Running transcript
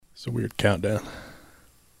It's a weird countdown.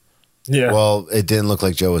 Yeah. Well, it didn't look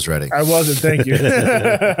like Joe was ready. I wasn't. Thank you.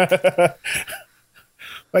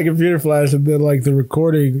 My computer flashed and then like the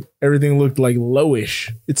recording, everything looked like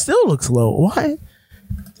lowish. It still looks low. Why?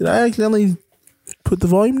 Did I accidentally put the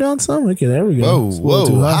volume down some? Okay, there we go. Whoa, It's a little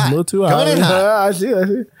too high. hot. A little too high. Coming in hot. I see.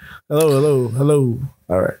 Hello.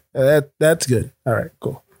 All right. That's good. All right,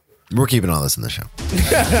 cool. We're keeping all this in the show.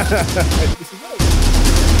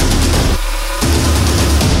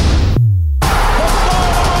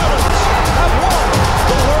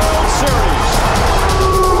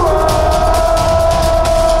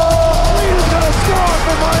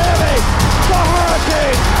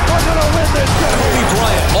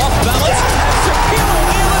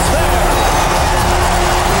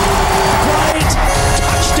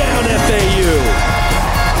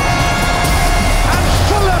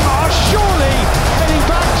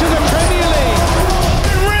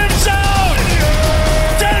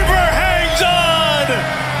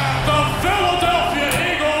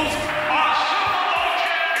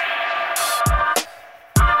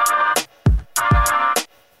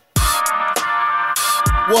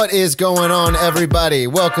 What is going on, everybody?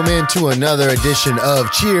 Welcome into another edition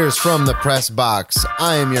of Cheers from the Press Box.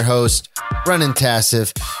 I am your host, Brennan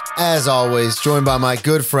Tassif. As always, joined by my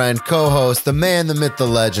good friend, co-host, the man, the myth, the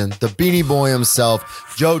legend, the Beanie Boy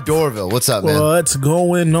himself, Joe Dorville. What's up, man? What's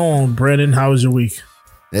going on, Brennan? How was your week?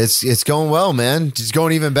 It's going well, man. It's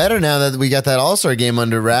going even better now that we got that All-Star game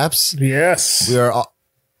under wraps. Yes. We are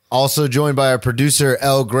also joined by our producer,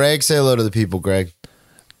 L. Greg. Say hello to the people, Greg.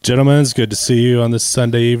 Gentlemen, it's good to see you on this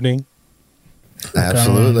Sunday evening.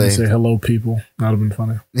 Absolutely. Say hello, people. That would have been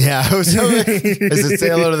funny. Yeah, I was hoping. As it say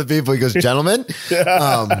hello to the people, he goes, gentlemen.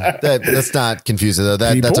 Let's not confuse it, though.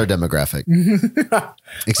 That's our demographic.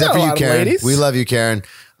 Except for you, Karen. Ladies. We love you, Karen.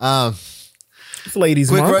 It's Ladies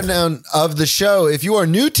Quick Month. rundown of the show. If you are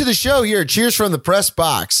new to the show here, Cheers from the Press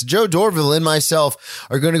Box. Joe Dorville and myself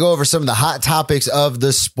are going to go over some of the hot topics of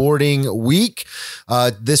the sporting week.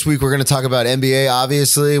 This week, we're going to talk about NBA,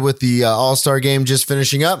 obviously, with the All-Star game just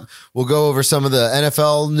finishing up. We'll go over some of the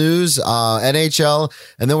NFL news, NHL,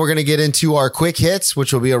 and then we're going to get into our quick hits,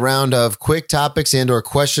 which will be a round of quick topics and or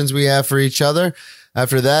questions we have for each other.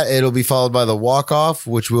 After that, it'll be followed by the walk-off,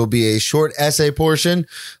 which will be a short essay portion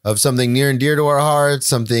of something near and dear to our hearts,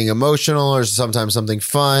 something emotional, or sometimes something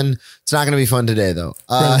fun. It's not going to be fun today, though.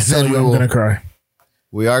 I'm going to cry.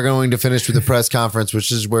 We are going to finish with the press conference,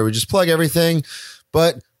 which is where we just plug everything.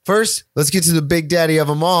 But first, let's get to the big daddy of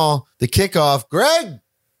them all, the kickoff. Greg!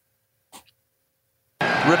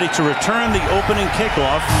 Ready to return the opening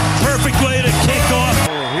kickoff. Perfect way to kick off.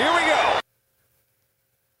 Here we go.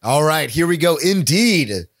 All right, here we go.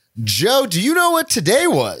 Indeed. Joe, do you know what today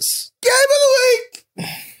was? Game of the week.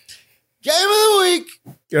 Game of the week.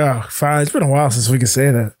 Oh, fine. It's been a while since we could say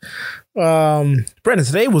that. Brendan,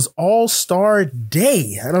 today was All-Star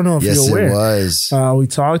Day. I don't know if you're aware. Yes, it was. We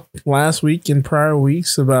talked last week and prior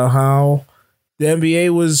weeks about how the NBA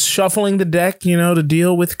was shuffling the deck, to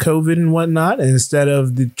deal with COVID and whatnot. And instead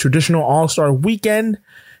of the traditional All-Star weekend,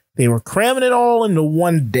 they were cramming it all into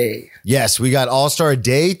one day. Yes, we got All-Star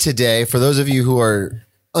Day today. For those of you who are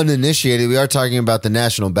uninitiated, we are talking about the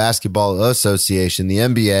National Basketball Association, the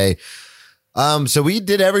NBA. So we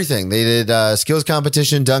did everything. They did skills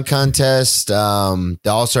competition, dunk contest, the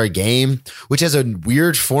All-Star game, which has a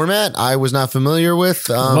weird format I was not familiar with.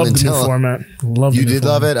 Love the new format. You did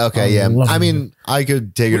love it? Okay, yeah. I mean, I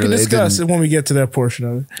could take it. We can discuss it when we get to that portion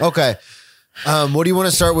of it. Okay. What do you want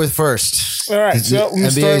to start with first? All right. So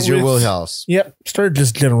NBA is your wheelhouse. Yep. Start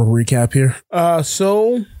just general recap here.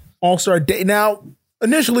 So All-Star Day. Now,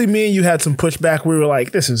 initially, me and you had some pushback. We were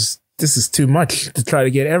like, this is too much to try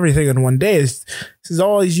to get everything in one day. This is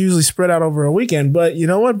always usually spread out over a weekend. But you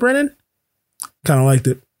know what, Brennan? Kind of liked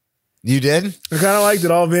it. You did? I kind of liked it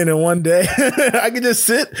all being in one day. I could just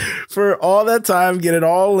sit for all that time, get it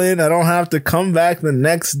all in. I don't have to come back the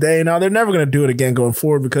next day. Now, they're never going to do it again going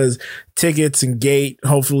forward because tickets and gate,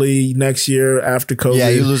 hopefully next year after COVID. Yeah,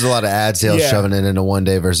 you lose a lot of ad sales shoving it into one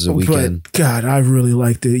day versus a weekend. But God, I really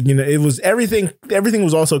liked it. It was everything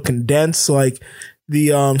was also condensed. Like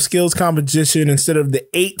the skills competition, instead of the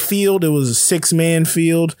 8 field, it was a 6-man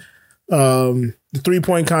field. The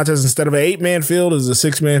 3-point contest, instead of an 8-man field, is a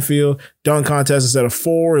 6-man field. Dunk contest, instead of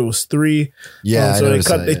 4, it was 3. Yeah, so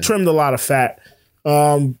they trimmed a lot of fat.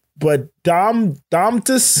 But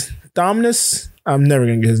Domnus, I'm never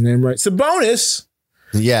gonna get his name right. Sabonis.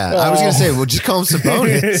 Yeah, I was gonna say, well, just call him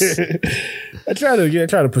Sabonis. I try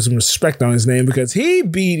to put some respect on his name because he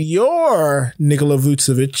beat your Nikola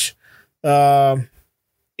Vucevic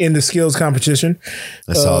in the skills competition.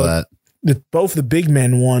 I saw that. both the big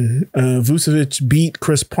men won. Vucevic beat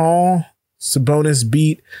Chris Paul. Sabonis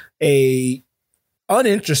beat a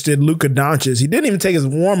uninterested Luka Doncic. He didn't even take his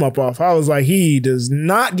warm up off. I was like, he does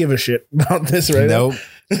not give a shit about this right Nope.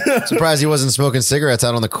 Surprised he wasn't smoking cigarettes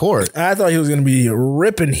out on the court. I thought he was going to be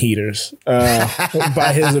ripping heaters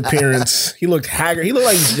by his appearance. He looked haggard. He looked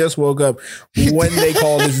like he just woke up when they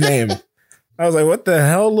called his name. I was like, what the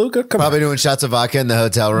hell, Luka? Probably doing shots of vodka in the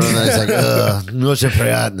hotel room. And he's like, noche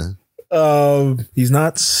priятно. He's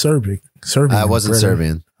not Serbian. I wasn't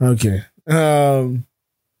Serbian. Okay.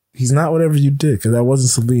 He's not whatever you did because I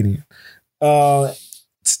wasn't Slovenian.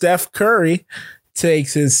 Steph Curry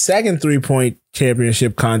takes his second 3-point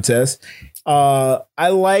championship contest. I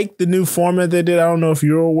like the new format they did. I don't know if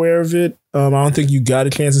you're aware of it. I don't think you got a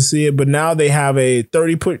chance to see it, but now they have a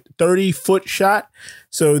 30-foot shot.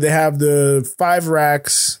 So they have the 5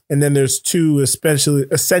 racks, and then there's 2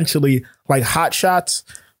 essentially like hot shots,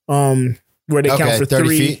 where they count for 30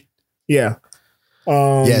 3 feet. Yeah.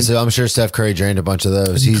 So I'm sure Steph Curry drained a bunch of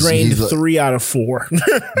those. He's drained 3 out of 4.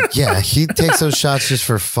 Yeah, he takes those shots just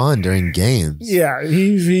for fun during games. Yeah,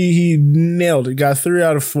 he nailed it. Got 3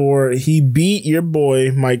 out of 4. He beat your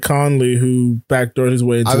boy Mike Conley, who backdoored his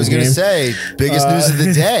way into the game. I was going to say, biggest news of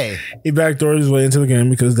the day. He backdoored his way into the game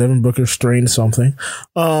because Devin Booker strained something.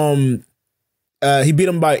 He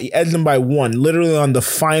edged him by 1, literally on the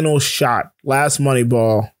final shot. Last money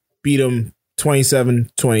ball, beat him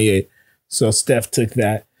 27-28. So Steph took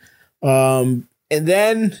that. And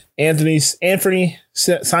then Anthony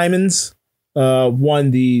Simons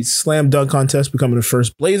won the slam dunk contest, becoming the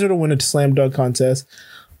first Blazer to win a slam dunk contest.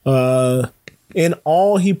 In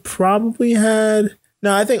all, he probably had...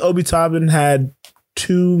 No, I think Obi Toppin had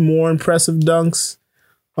 2 more impressive dunks.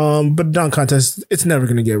 But dunk contest, it's never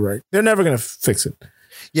going to get right. They're never going to fix it.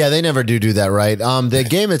 Yeah, they never do that right. The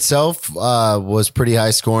game itself was pretty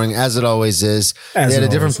high scoring, as it always is. They had a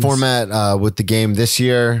different format with the game this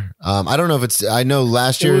year. I don't know if it's... I know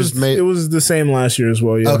last year's... It was the same last year as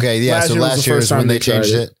well, yeah. Okay, yeah, last year is when they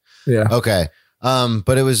changed it. Yeah. Okay.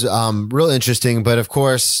 But it was real interesting. But of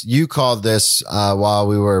course, you called this while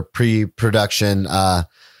we were pre-production.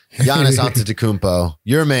 Giannis Antetokounmpo,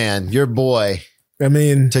 your man, your boy... I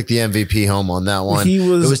mean, took the MVP home on that one. It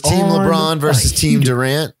was Team LeBron versus Team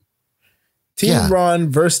Durant. Team LeBron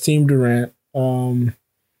versus Team Durant.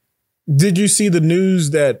 Did you see the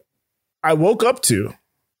news that I woke up to,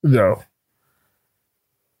 though?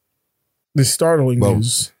 The startling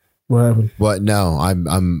news. What happened? What? No, I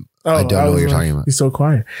don't know what you're talking about. He's so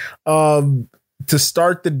quiet. To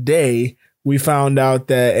start the day, we found out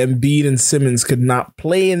that Embiid and Simmons could not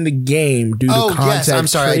play in the game due to contact I'm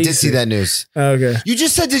sorry. tracing. I did see that news. Okay. You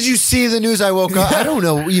just said, did you see the news? I woke up. I don't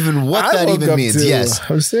know even what that even means. Yes.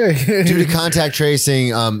 I'm saying. Due to contact tracing,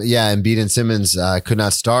 Embiid and Simmons could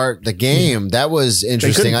not start the game. That was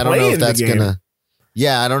interesting. I don't know if that's going to...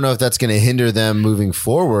 Yeah, I don't know if that's going to hinder them moving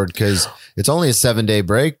forward because it's only a 7-day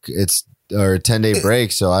break. Or a 10-day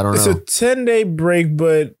break, so I don't know. It's a 10-day break,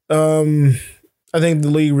 but... I think the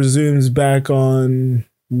league resumes back on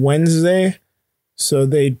Wednesday, so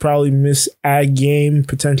they'd probably miss a game,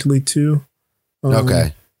 potentially 2.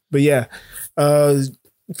 Okay. But yeah,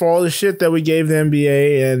 for all the shit that we gave the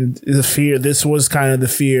NBA and the fear, this was kind of the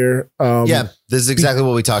fear. This is exactly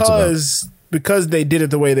what we talked about. Because they did it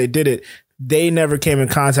the way they did it, they never came in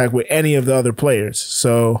contact with any of the other players.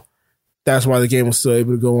 So that's why the game was still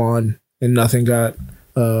able to go on and nothing got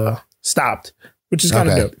stopped, which is kind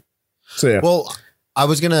of dope. So yeah. Well, I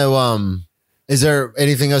was gonna. Is there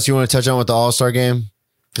anything else you want to touch on with the All-Star game?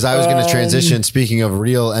 Because I was going to transition. Speaking of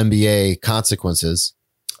real NBA consequences,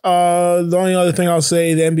 the only other thing I'll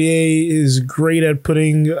say, the NBA is great at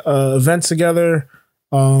putting events together.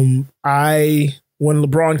 When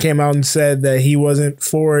LeBron came out and said that he wasn't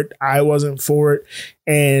for it, I wasn't for it,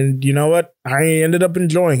 and you know what? I ended up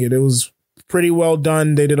enjoying it. It was pretty well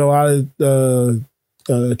done. They did a lot of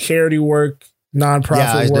charity work.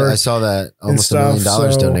 Nonprofit work. I saw that almost $1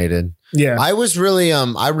 million donated. Yeah, I was really,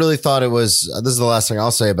 I really thought it was. This is the last thing I'll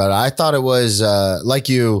say about it. I thought it was like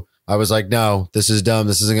you. I was like, no, this is dumb.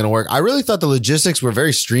 This isn't going to work. I really thought the logistics were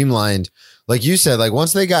very streamlined. Like you said, like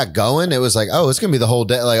once they got going, it was like, oh, it's going to be the whole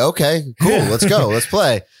day. Like, okay, cool, let's go, let's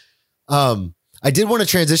play. I did want to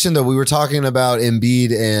transition though. We were talking about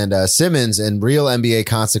Embiid and Simmons and real NBA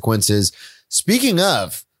consequences. Speaking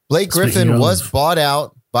of, Blake Griffin was bought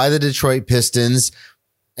out by the Detroit Pistons.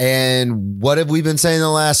 And what have we been saying the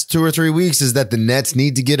last 2 or 3 weeks is that the Nets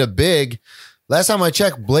need to get a big. Last time I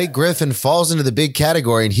checked, Blake Griffin falls into the big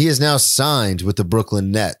category and he is now signed with the Brooklyn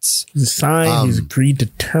Nets. He's signed. He's agreed to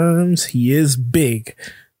terms. He is big.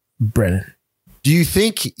 Brennan. Do you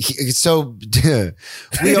think we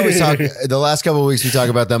always talk the last couple of weeks, we talk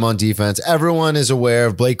about them on defense. Everyone is aware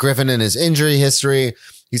of Blake Griffin and his injury history.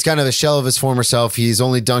 He's kind of a shell of his former self. He's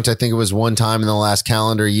only dunked, I think it was one time in the last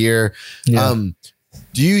calendar year. Yeah.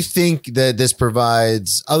 Do you think that this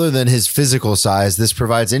provides, other than his physical size, this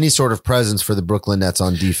provides any sort of presence for the Brooklyn Nets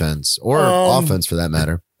on defense or offense for that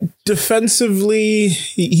matter? Defensively,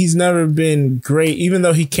 he's never been great, even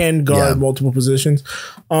though he can guard multiple positions.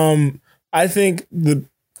 I think the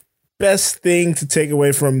best thing to take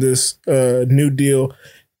away from this new deal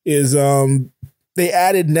is they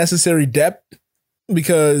added necessary depth,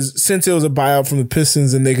 because since it was a buyout from the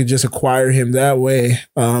Pistons and they could just acquire him that way,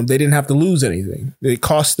 they didn't have to lose anything. It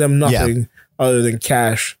cost them nothing other than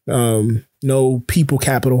cash, no people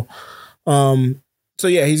capital. So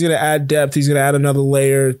yeah, he's going to add depth. He's going to add another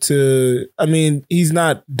layer to, I mean, he's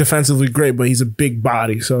not defensively great, but he's a big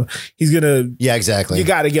body. So he's going to, exactly. You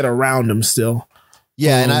got to get around him still.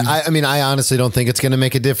 Yeah, and I mean, I honestly don't think it's going to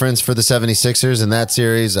make a difference for the 76ers in that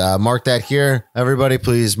series. Mark that here. Everybody,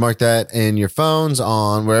 please mark that in your phones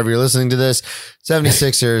on wherever you're listening to this.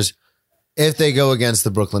 76ers, if they go against the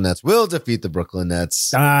Brooklyn Nets, will defeat the Brooklyn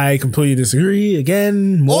Nets. I completely disagree.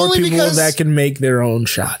 Again, more only people that can make their own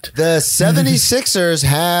shot. The 76ers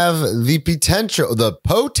have the potential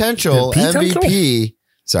MVP.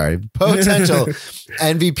 Potential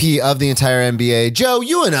MVP of the entire NBA. Joe,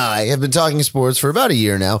 you and I have been talking sports for about a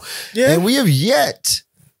year now, and we have yet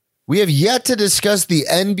to discuss the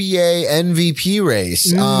NBA MVP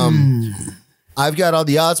race. I've got all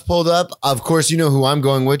the odds pulled up. Of course, you know who I'm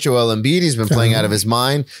going with, Joel Embiid. He's been playing out of his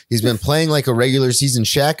mind. He's been playing like a regular season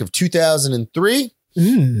Shaq of 2003.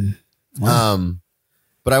 Wow.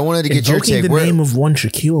 But I wanted to get your take. The name of one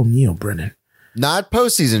Shaquille O'Neal, Brennan. Not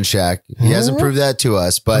postseason Shaq. He hasn't proved that to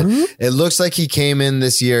us, but it looks like he came in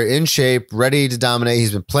this year in shape, ready to dominate.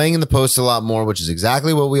 He's been playing in the post a lot more, which is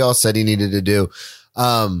exactly what we all said he needed to do.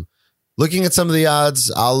 Looking at some of the odds,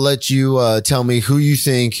 I'll let you tell me who you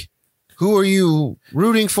think. Who are you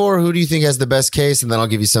rooting for? Who do you think has the best case? And then I'll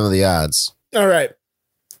give you some of the odds. All right.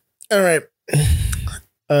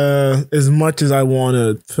 As much as I want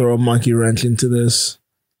to throw a monkey wrench into this,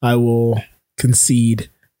 I will concede.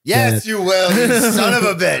 Yes, you will, you son of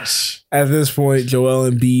a bitch. At this point, Joel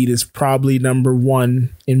Embiid is probably number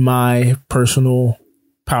one in my personal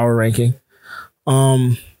power ranking.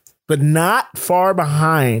 But not far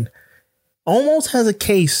behind. Almost has a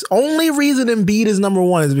case. Only reason Embiid is number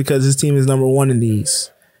one is because his team is number one in the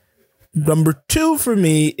East. Number two for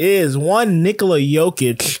me is Nikola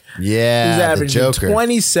Jokic. Yeah, who's averaging the Joker.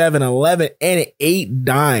 27, 11, and 8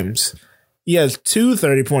 dimes. He has 2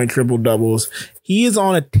 30-point triple-doubles. He is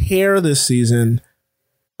on a tear this season,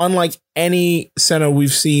 unlike any center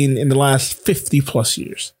we've seen in the last 50-plus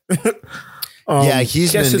years.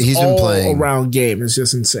 He's been playing. All-around game is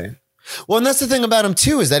just insane. Well, and that's the thing about him,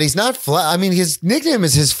 too, is that he's not I mean, his nickname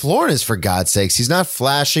is his floorness, for God's sakes. He's not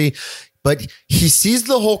flashy, but he sees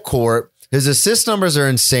the whole court. His assist numbers are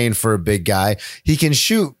insane for a big guy. He can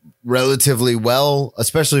shoot relatively well,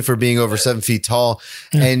 especially for being over 7 feet tall,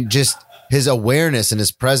 and just his awareness and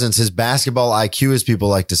his presence, his basketball IQ, as people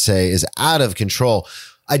like to say, is out of control.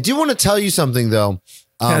 I do want to tell you something, though.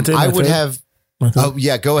 I would have. Oh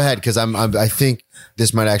yeah, go ahead, because I think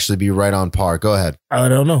this might actually be right on par. Go ahead. I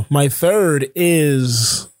don't know. My third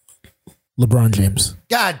is LeBron James.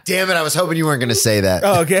 God damn it! I was hoping you weren't going to say that.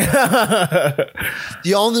 Oh, okay.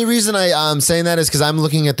 The only reason I'm saying that is because I'm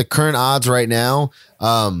looking at the current odds right now,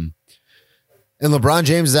 and LeBron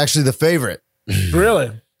James is actually the favorite.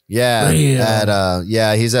 Really? Yeah,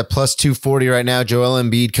 he's at plus 240 right now. Joel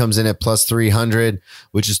Embiid comes in at plus 300,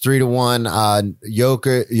 which is 3-1.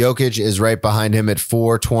 Jokic is right behind him at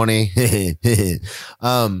 420.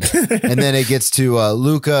 And then it gets to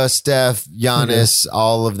Luka, Steph, Giannis.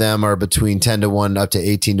 All of them are between 10-1 up to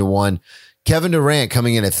 18-1. Kevin Durant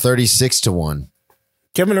coming in at 36-1.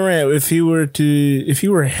 Kevin Durant, if he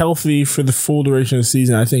were healthy for the full duration of the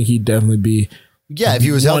season, I think he'd definitely be. Yeah, if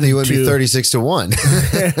he was healthy, he would be 36-1.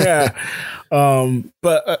 Yeah.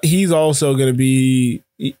 But he's also going to be,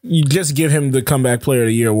 you just give him the comeback player of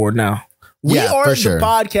the year award now. We are the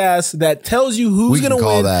podcast that tells you who's going to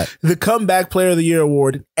win the comeback player of the year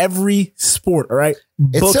award in every sport. All right.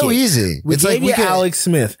 It's so easy. We gave you Alex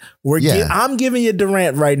Smith. I'm giving you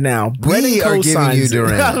Durant right now. We are giving you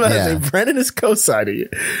Durant. Brennan is co-signing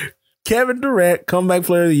it. Kevin Durant, comeback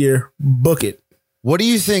player of the year. Book it. What do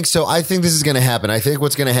you think? So I think this is going to happen. I think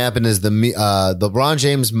what's going to happen is the LeBron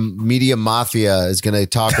James media mafia is going to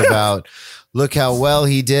talk about look how well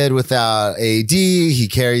he did without AD. He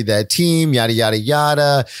carried that team, yada, yada,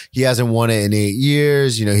 yada. He hasn't won it in 8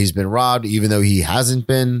 years. You know, he's been robbed, even though he hasn't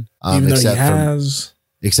been. Even though he has.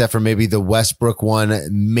 Except for maybe the Westbrook one,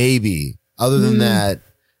 maybe. Other than that,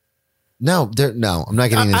 no, I'm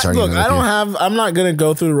not getting this argument. Look, I'm not going to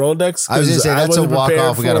go through the Rolodex. I was going to say, that's a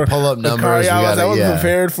walk-off. We got to pull up numbers. I wasn't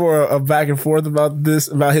prepared for a back and forth about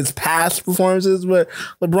his past performances, but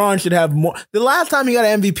LeBron should have more. The last time he got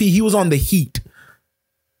an MVP, he was on the Heat.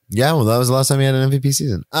 Yeah, well, that was the last time he had an MVP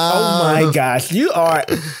season. Oh my gosh, you are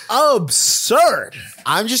absurd.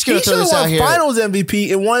 I'm just going to throw this out here. Finals MVP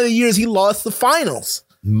in one of the years he lost the finals.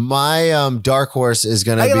 My dark horse is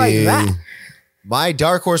going to be... Like that? My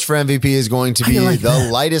dark horse for MVP is going to be the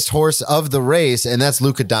lightest horse of the race, and that's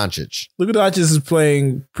Luka Doncic. Luka Doncic is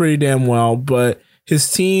playing pretty damn well, but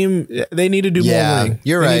his team, they need to do more winning.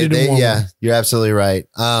 You're right. You're absolutely right.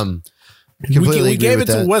 We gave it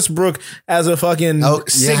to Westbrook as a fucking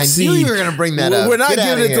 6 seed. I knew you were going to bring that up. We're not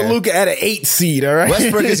giving it to Luka at an 8 seed, all right?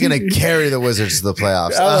 Westbrook is going to carry the Wizards to the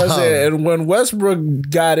playoffs. And when Westbrook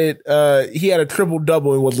got it, he had a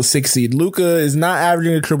triple-double and was the 6 seed. Luka is not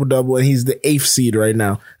averaging a triple-double, and he's the 8th seed right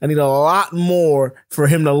now. I need a lot more for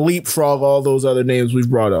him to leapfrog all those other names we've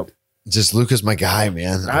brought up. Just Luka's my guy,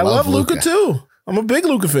 man. I love Luka, too. I'm a big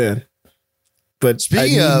Luka fan. But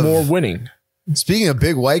speaking I need more winning. Speaking of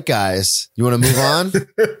big white guys, you want to move on?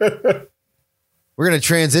 We're going to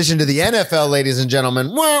transition to the NFL, ladies and gentlemen.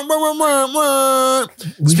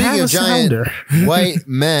 Speaking of giant white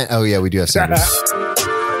men. Oh, yeah, we do have sounders.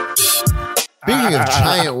 Speaking of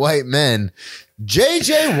giant white men,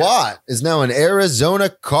 J.J. Watt is now an Arizona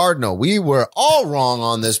Cardinal. We were all wrong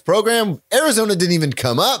on this program. Arizona didn't even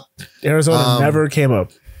come up. Arizona never came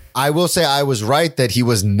up. I will say I was right that he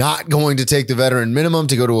was not going to take the veteran minimum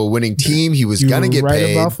to go to a winning team. He was going to get paid.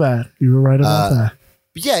 You were right about that.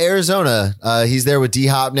 But yeah, Arizona. He's there with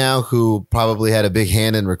D-Hop now, who probably had a big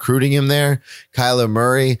hand in recruiting him there. Kyler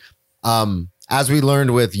Murray. As we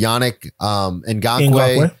learned with Yannick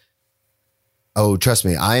Ngakoue. Oh, trust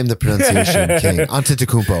me, I am the pronunciation king.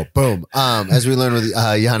 Antetokounmpo. Boom. As we learned with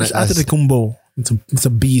Giannis. Antetokounmpo. It's a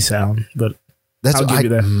B sound, but I'll give you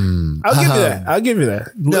that. I'll give you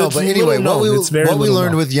that. No, but anyway, what we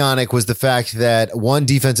learned with Yannick was the fact that one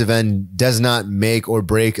defensive end does not make or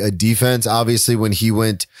break a defense. Obviously, when he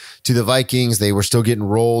went to the Vikings, they were still getting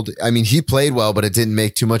rolled. I mean, he played well, but it didn't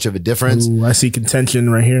make too much of a difference. Ooh, I see contention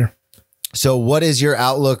right here. So what is your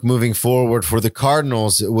outlook moving forward for the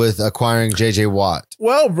Cardinals with acquiring J.J. Watt?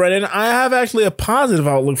 Well, Brennan, I have actually a positive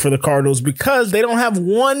outlook for the Cardinals because they don't have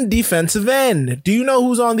one defensive end. Do you know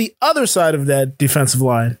who's on the other side of that defensive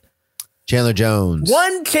line? Chandler Jones.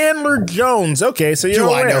 One Chandler Jones. Okay, so you're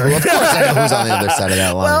aware. I know? Of course I know who's on the other side of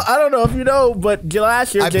that line. Well, I don't know if you know, but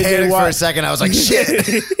last year, J.J. Watt. For a second, I was like,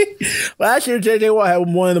 shit. Last year, J.J. Watt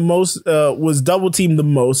had one of the most, was double teamed the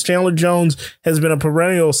most. Chandler Jones has been a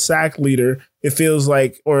perennial sack leader, it feels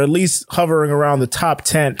like, or at least hovering around the top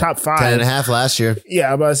 10, top 5. 10.5 last year. Yeah,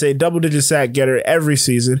 I'm about to say double-digit sack getter every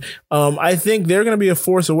season. I think they're going to be a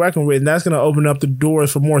force to reckon with, and that's going to open up the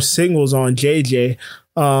doors for more singles on JJ.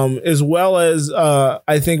 As well as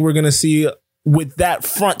I think we're going to see with that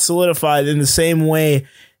front solidified in the same way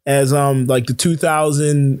as like the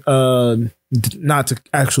 2000, not to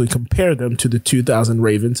actually compare them to the 2000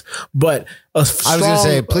 Ravens, but a strong, I was going to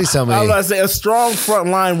say, please tell me. I was going to say a strong front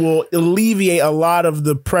line will alleviate a lot of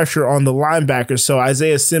the pressure on the linebackers. So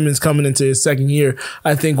Isaiah Simmons coming into his second year,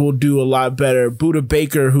 I think will do a lot better. Budda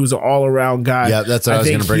Baker, who's an all around guy. Yeah, that's what I was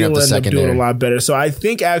going to bring up the secondary. Doing a lot better. So I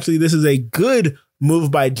think actually this is a good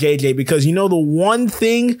move by JJ because you know the one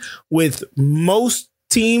thing with most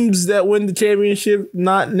teams that win the championship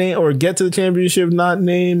not name or get to the championship not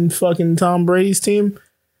named fucking Tom Brady's team,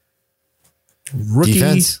 rookie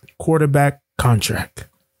defense. Quarterback contract.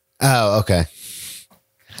 Oh, okay.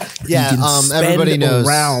 Yeah, everybody knows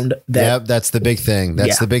around that. Yep, that's the big thing.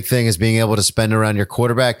 That's the big thing is being able to spend around your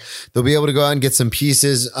quarterback. They'll be able to go out and get some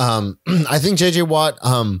pieces. I think JJ Watt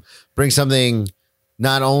brings something.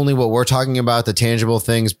 Not only what we're talking about, the tangible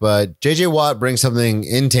things, but JJ Watt brings something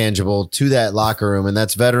intangible to that locker room, and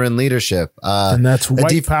that's veteran leadership. And that's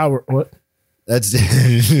white power. What? That's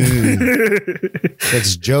that's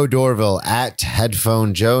Joe Dorville at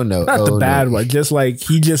Headphone Joe. No, not the bad one. Just like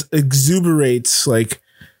he just exuberates like.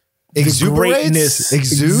 Exudes.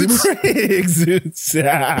 Exudes.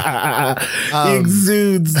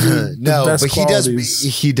 No, but qualities.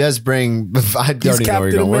 he does bring. I don't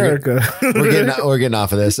even know where you're going. We're getting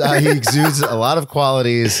off of this. He exudes a lot of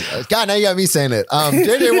qualities. God, now you got me saying it.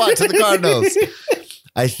 JJ Watt to the Cardinals.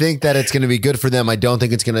 I think that it's going to be good for them. I don't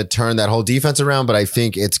think it's going to turn that whole defense around, but I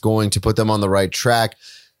think it's going to put them on the right track.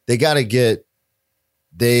 they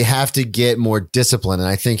have to get more discipline. And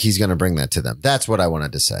I think he's going to bring that to them. That's what I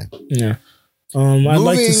wanted to say. Yeah. I'd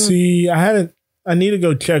like to see, I need to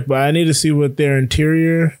go check, but I need to see what their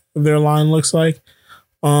interior of their line looks like.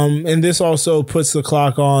 And this also puts the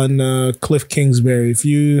clock on Cliff Kingsbury. If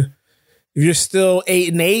you're still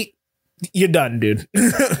 8-8, you're done, dude.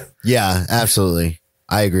 Yeah, absolutely.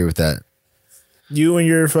 I agree with that. You and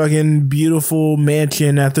your fucking beautiful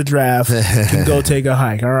mansion at the draft can go take a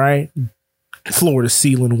hike, all right? Floor to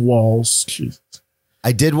ceiling walls. Jesus.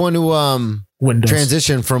 I did want to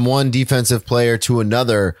transition from one defensive player to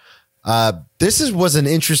another. This was an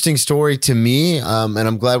interesting story to me, and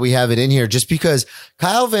I'm glad we have it in here just because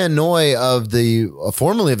Kyle Van Noy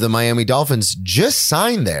formerly of the Miami Dolphins just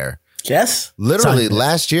signed there. Yes. Literally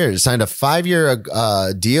last year, signed a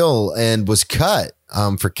 5-year deal and was cut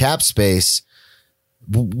for cap space.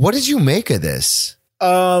 What did you make of this?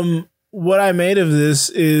 What I made of this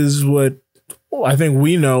is what I think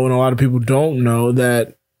we know and a lot of people don't know,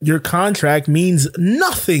 that your contract means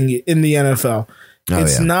nothing in the NFL.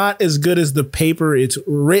 It's not as good as the paper it's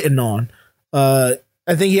written on. I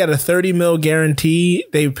think he had a $30 million guarantee.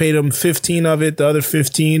 They paid him 15 of it. The other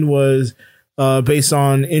 15 was based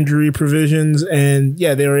on injury provisions. And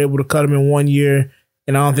yeah, they were able to cut him in 1 year.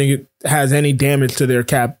 And I don't think it has any damage to their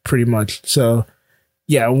cap pretty much. So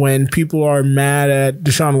yeah, when people are mad at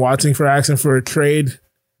Deshaun Watson for asking for a trade,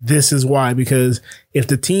 this is why, because if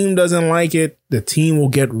the team doesn't like it, the team will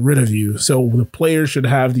get rid of you. So the players should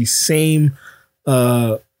have the same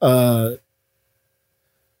damn it,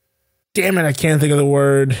 I can't think of the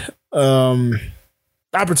word.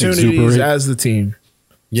 Opportunities Exuberate. as the team.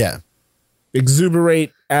 Yeah.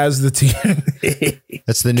 Exuberate as the team.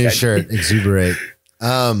 That's the new shirt. Exuberate.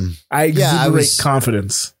 I exuberate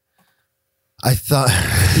confidence. I thought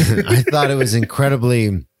it was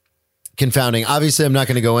incredibly confounding. Obviously, I'm not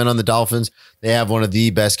going to go in on the Dolphins. They have one of the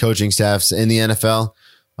best coaching staffs in the NFL.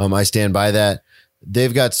 I stand by that.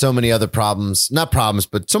 They've got so many other problems, not problems,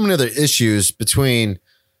 but so many other issues between.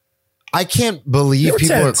 I can't believe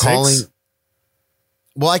people are calling.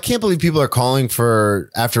 Well, I can't believe people are calling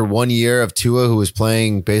for after 1 year of Tua, who was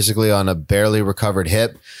playing basically on a barely recovered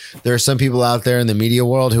hip. There are some people out there in the media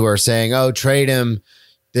world who are saying, "Oh, trade him.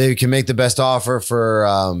 They can make the best offer for,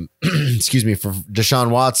 for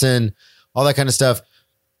Deshaun Watson," all that kind of stuff.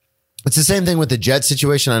 It's the same thing with the Jets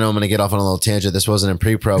situation. I know I'm going to get off on a little tangent. This wasn't in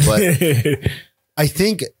pre-pro, but I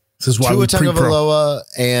think This is why Tua we pre-pro. Tagovailoa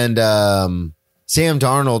and Sam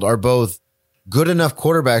Darnold are both good enough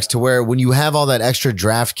quarterbacks to where when you have all that extra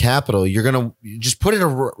draft capital, you're going to just put it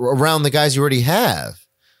around the guys you already have.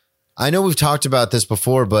 I know we've talked about this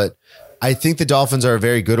before, but I think the Dolphins are a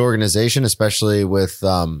very good organization, especially with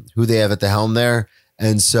who they have at the helm there.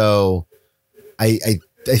 And so I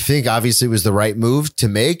think obviously it was the right move to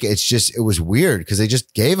make. It's just, it was weird because they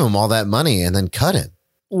just gave him all that money and then cut him.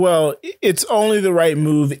 Well, it's only the right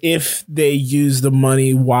move if they use the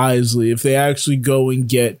money wisely, if they actually go and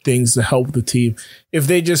get things to help the team. If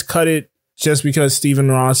they just cut it just because Stephen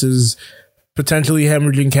Ross is potentially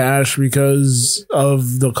hemorrhaging cash because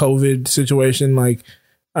of the COVID situation, like,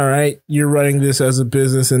 all right, you're running this as a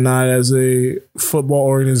business and not as a football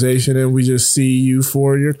organization, and we just see you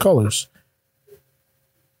for your colors.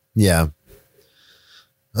 Yeah.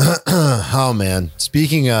 Oh, man.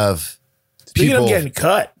 Speaking of getting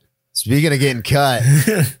cut. Speaking of getting cut,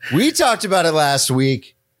 we talked about it last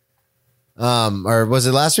week. Or was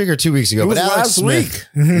it last week or 2 weeks ago? It was Alex last Smith,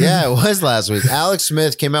 week. Yeah, it was last week. Alex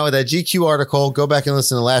Smith came out with that GQ article. Go back and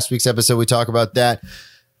listen to last week's episode. We talk about that. It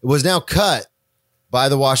was now cut by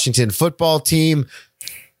the Washington football team.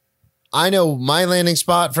 I know my landing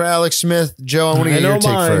spot for Alex Smith. Joe, I want to get your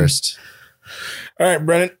take first. All right,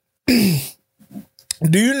 Brennan.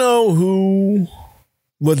 Do you know who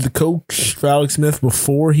was the coach for Alex Smith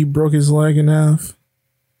before he broke his leg in half?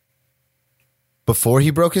 Before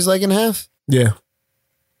he broke his leg in half? Yeah.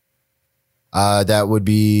 That would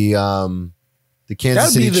be the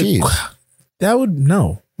Kansas City Chiefs. That would,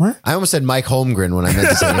 no. What? I almost said Mike Holmgren when I meant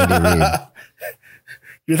to say Andy Reid.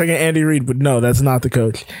 You're thinking Andy Reid, but no, that's not the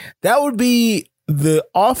coach. That would be the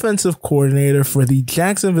offensive coordinator for the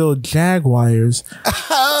Jacksonville Jaguars.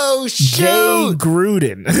 Oh, shoot. Jay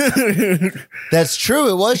Gruden. That's true.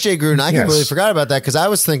 It was Jay Gruden. I completely forgot about that because I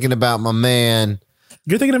was thinking about my man,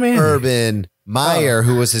 You're thinking of Urban Meyer,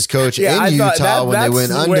 who was his coach in Utah when they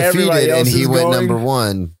went undefeated and he went number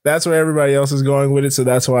one. That's where everybody else is going with it. So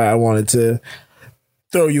that's why I wanted to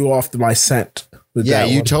throw you off my scent. With Yeah, that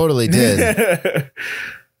you one. totally did.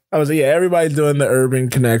 I was like, yeah, everybody's doing the Urban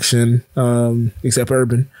connection, except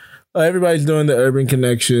Urban. Everybody's doing the Urban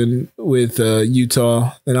connection with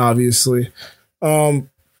Utah, and obviously,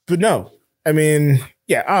 But no, I mean,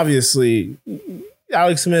 yeah, obviously,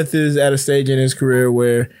 Alex Smith is at a stage in his career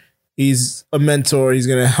where he's a mentor. He's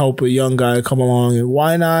going to help a young guy come along. And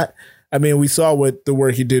why not? I mean, we saw what the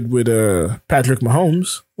work he did with Patrick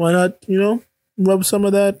Mahomes. Why not, rub some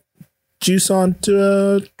of that juice on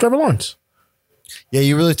to Trevor Lawrence? Yeah,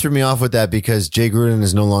 you really threw me off with that because Jay Gruden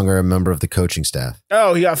is no longer a member of the coaching staff.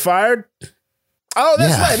 Oh, he got fired? Oh,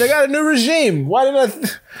 that's Yeah. right. They got a new regime. Why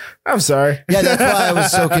did I'm sorry. Yeah, that's why I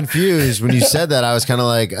was so confused when you said that. I was kind of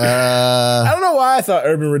like, I don't know why I thought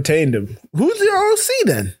Urban retained him. Who's your OC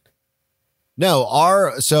then?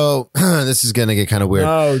 no, so this is going to get kind of weird.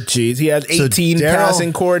 Oh, geez. He has 18 Darryl-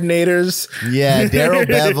 passing coordinators. Yeah, Daryl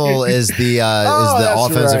Bevell is the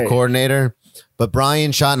that's offensive right. coordinator, but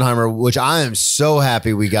Brian Schottenheimer, which I am so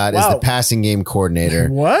happy we got, is Wow. the passing game coordinator.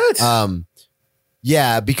 What?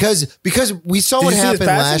 Yeah, because we saw Did what you see his happened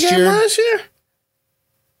passing game last year?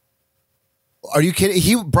 Are you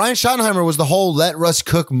kidding? Brian Schottenheimer was the whole let Russ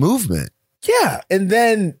cook movement. Yeah. And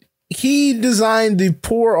then he designed the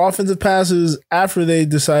poor offensive passes after they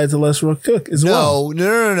decided to let Russ cook as well.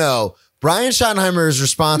 No. Brian Schottenheimer is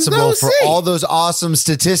responsible No, for see. all those awesome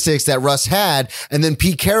statistics that Russ had, and then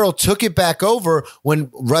Pete Carroll took it back over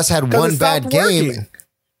when Russ had 'Cause one it bad stopped game. working.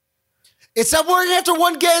 It stopped working after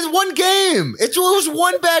one game. It was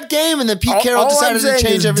one bad game, and then Pete Carroll All I'm decided to saying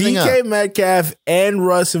change is everything DK up. Metcalf and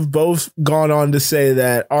Russ have both gone on to say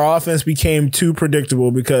that our offense became too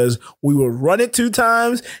predictable because we would run it 2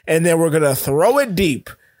 times and then we're going to throw it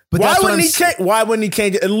deep. But Why that's what wouldn't I'm he change? Why wouldn't he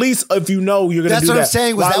change it? At least if you know you're going to That's do that. what I'm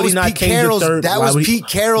saying. Why That would was he not Pete change the Carroll's. third? That Why was would he- Pete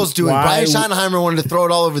Carroll's doing. why Brian would- Schottenheimer wanted to throw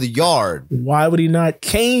it all over the yard. Why would he not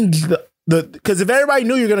change the because if everybody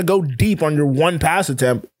knew you're going to go deep on your one pass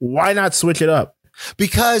attempt, why not switch it up?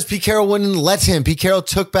 Because Pete Carroll wouldn't let him. Pete Carroll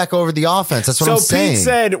took back over the offense. That's what So I'm Pete saying.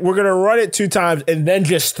 said we're going to run it 2 times and then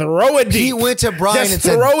just throw it deep. Pete went to Brian just and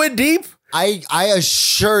said, throw it deep. I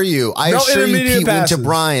assure you, No intermediate Pete went to passes.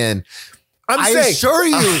 Brian. I'm I saying, assure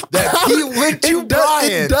you that Pete went to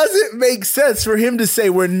Brian. It doesn't make sense for him to say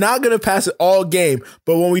we're not going to pass it all game,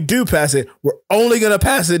 but when we do pass it, we're only going to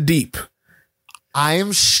pass it deep.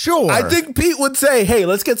 I'm sure. I think Pete would say, "Hey,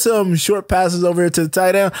 let's get some short passes over here to the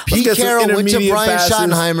tight end." Let's Pete get some Carroll went to intermediate Brian passes.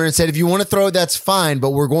 Schottenheimer and said, if you want to throw it, that's fine, but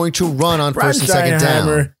we're going to run on Brian first and second down.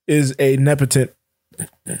 Schottenheimer is a nepotism.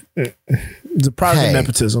 It's a product Hey. of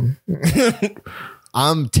nepotism.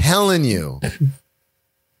 I'm telling you.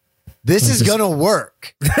 This is going to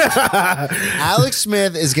work. Alex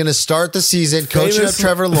Smith is going to start the season coaching up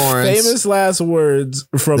Trevor Lawrence. Famous last words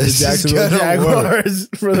from This the is Jacksonville gonna Jaguars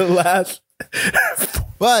for the last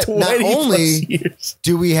But 20 not only plus years.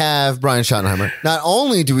 do we have Brian Schottenheimer, not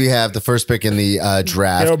only do we have the first pick in the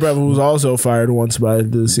draft. Harold Breville was also fired once by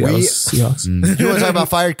the Seattle Seahawks. You want to talk about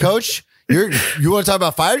fired coach? You want to talk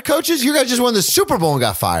about fired coaches? You guys just won the Super Bowl and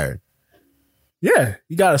got fired. Yeah,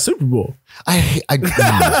 he got a Super Bowl.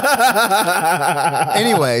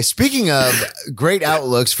 Anyway, speaking of great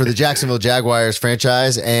outlooks for the Jacksonville Jaguars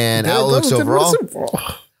franchise and outlooks overall,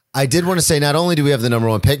 I did want to say not only do we have the number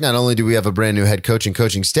 1 pick, not only do we have a brand new head coach and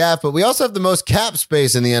coaching staff, but we also have the most cap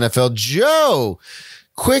space in the NFL. Joe,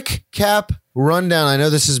 quick cap rundown. I know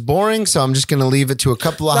this is boring, so I'm just going to leave it to a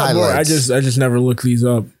couple of Not more. highlights. I just never look these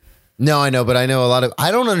up. No, I know, but I know a lot of. I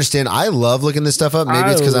don't understand. I love looking this stuff up. Maybe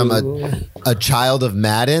it's because I'm a child of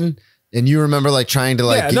Madden, and you remember like trying to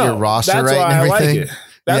get your roster that's right why and everything. I like it.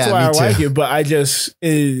 That's Yeah, why me I like too. it. But I just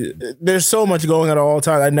there's so much going on at all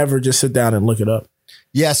times. I never just sit down and look it up.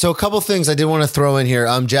 Yeah, so a couple things I did want to throw in here.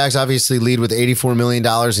 Jags obviously lead with $84 million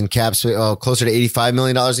in cap space, closer to $85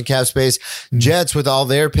 million in cap space. Jets with all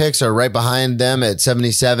their picks are right behind them at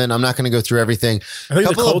 77. I'm not going to go through everything. I think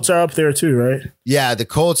the Couple of- Colts are up there too, right? Yeah, the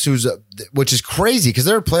Colts, which is crazy because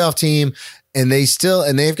they're a playoff team and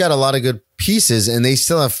they've got a lot of good pieces and they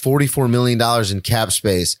still have $44 million in cap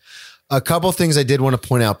space. A couple things I did want to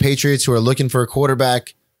point out. Patriots who are looking for a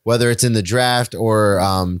quarterback, whether it's in the draft or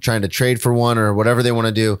trying to trade for one or whatever they want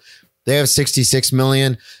to do, they have $66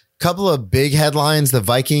 million. Couple of big headlines. The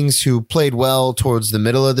Vikings, who played well towards the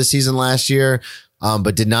middle of the season last year,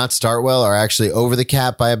 but did not start well, are actually over the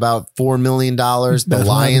cap by about $4 million. The That's what happens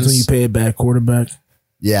Lions, when you pay a bad quarterback.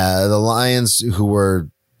 yeah, the Lions, who were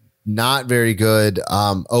not very good,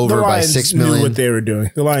 over The by Lions $6 knew million. what they were doing.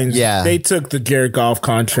 The Lions, Yeah. they took the Jared Goff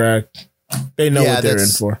contract. They know Yeah, what they're in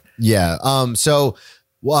that's- for. Yeah. So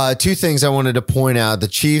 2 things I wanted to point out. The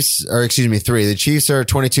Chiefs, or excuse me, 3. The Chiefs are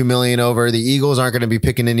 22 million over. The Eagles aren't going to be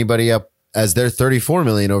picking anybody up as they're 34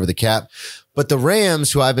 million over the cap. But the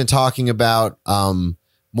Rams, who I've been talking about,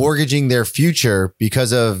 mortgaging their future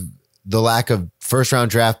because of the lack of first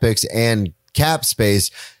round draft picks and cap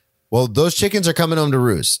space, Well, those chickens are coming home to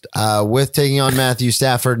roost. With taking on Matthew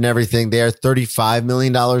Stafford and everything, they are $35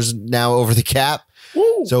 million now over the cap.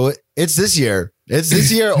 Woo. So it's this year. It's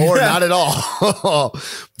this year or not at all.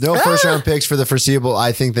 No first round picks for the foreseeable.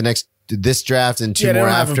 I think this draft and two they more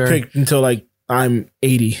don't have after. a pick until like I'm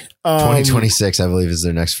 80. 2026, I believe, is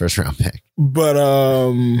their next first round pick. But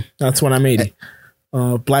that's when I'm 80.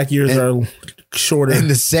 Black years are shorter. And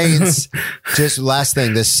the Saints, just last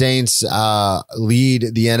thing, the Saints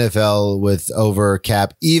lead the NFL with over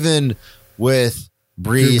cap, even with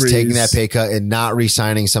Breeze taking that pay cut and not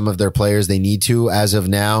re-signing some of their players they need to as of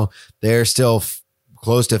now. They're still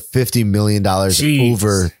close to $50 million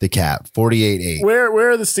over the cap, 48.8. Where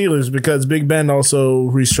are the Steelers? Because Big Ben also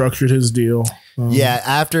restructured his deal. Yeah,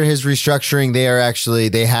 after his restructuring, they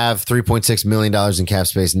have $3.6 million in cap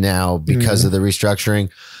space now because of the restructuring.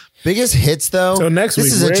 Biggest hits though. So next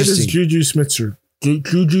week, where does Juju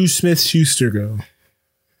Smith-Schuster go?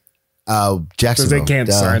 Jacksonville. Because they can't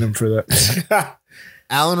sign him for that.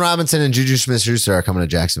 Allen Robinson and Juju Smith-Schuster are coming to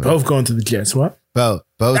Jacksonville. Both going to the Jets. What? Both.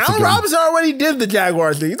 Allen Robinson already did the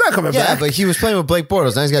Jaguars thing. He's not coming back. Yeah, but he was playing with Blake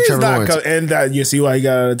Bortles. Now he's got Trevor Lawrence. And you see why he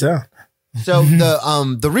got out of town. So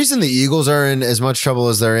the reason the Eagles are in as much trouble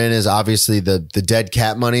as they're in is obviously the dead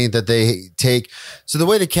cap money that they take. So the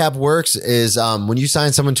way the cap works is when you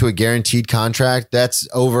sign someone to a guaranteed contract, that's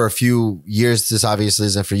over a few years. This obviously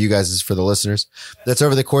isn't for you guys, this is for the listeners. That's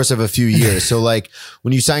over the course of a few years. So like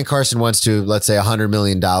when you sign Carson Wentz to, let's say, $100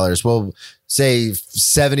 million, well, say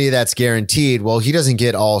 70 that's guaranteed. Well, he doesn't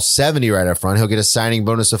get all 70 right up front. He'll get a signing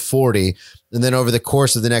bonus of 40. And then over the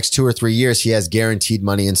course of the next 2 or 3 years, he has guaranteed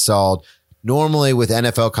money installed. Normally with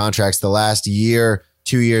NFL contracts, the last year,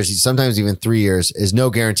 2 years, sometimes even 3 years is no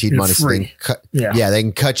guaranteed money. Free. So they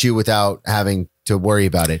can cut you without having to worry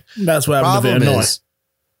about it. That's what happened to Van Noy.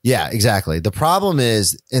 Yeah, exactly. The problem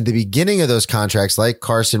is in the beginning of those contracts, like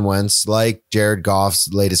Carson Wentz, like Jared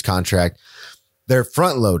Goff's latest contract, they're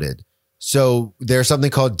front loaded. So there's something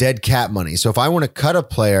called dead cap money. So if I want to cut a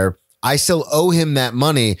player, I still owe him that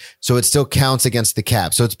money, so it still counts against the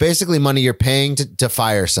cap. So it's basically money you're paying to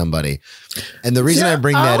fire somebody. And the reason I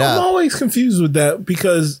bring that up... I'm always confused with that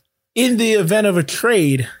because in the event of a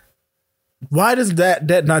trade, why does that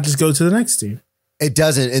debt not just go to the next team? It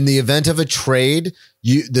doesn't. In the event of a trade,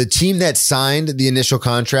 the team that signed the initial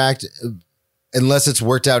contract, unless it's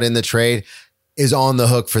worked out in the trade, is on the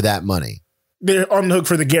hook for that money. They're on the hook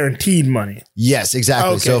for the guaranteed money. Yes,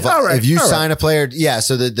 exactly. Okay. So if you sign a player,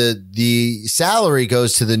 so the salary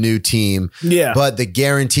goes to the new team, but the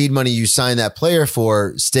guaranteed money you sign that player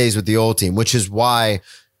for stays with the old team, which is why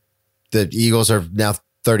the Eagles are now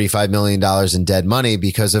 $35 million in dead money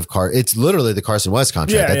because of it's literally the Carson Wentz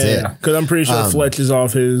contract. That's it. Because I'm pretty sure Fletch is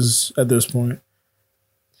off his at this point.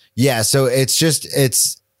 Yeah. So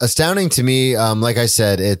it's astounding to me. Like I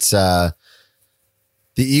said, it's,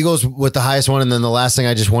 the Eagles with the highest one. And then the last thing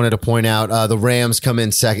I just wanted to point out, the Rams come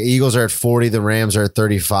in second. Eagles are at 40. The Rams are at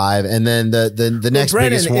 35. And then the next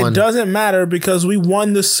biggest one. It doesn't matter because we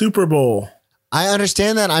won the Super Bowl. I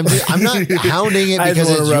understand that. I'm not hounding it because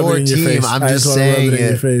it's your team. I'm just saying it in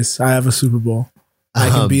your face. I have a Super Bowl. I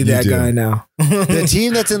can be that guy now. The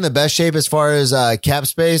team that's in the best shape as far as cap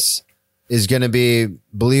space is going to be,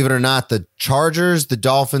 believe it or not, the Chargers, the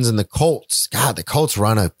Dolphins, and the Colts. God, the Colts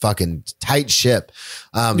run a fucking tight ship.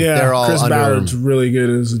 They're all Chris Ballard's really good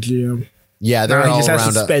as a GM. Yeah, they're all he just around.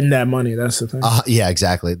 Has to spend that money. That's the thing. Yeah,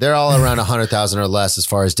 exactly. They're all around 100,000 or less as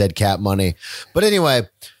far as dead cap money. But anyway,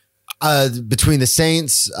 between the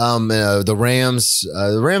Saints, the Rams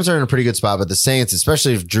are in a pretty good spot. But the Saints,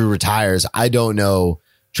 especially if Drew retires, I don't know.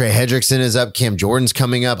 Trey Hendrickson is up. Cam Jordan's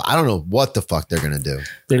coming up. I don't know what the fuck they're going to do.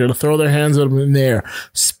 They're going to throw their hands up in there.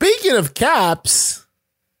 Speaking of caps,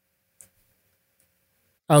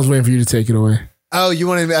 I was waiting for you to take it away. Oh, you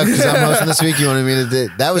wanted me, because I'm hosting this week, you wanted me to do,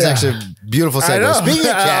 that was actually a beautiful segue. Speaking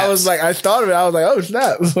of caps. I thought of it. I was like, oh,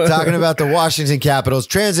 snap. Talking about the Washington Capitals,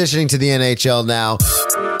 transitioning to the NHL now.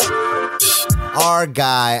 Our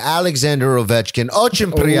guy, Alexander Ovechkin,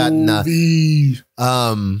 Ochin Priatna.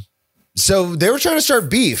 So they were trying to start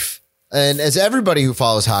beef. And as everybody who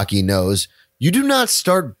follows hockey knows, you do not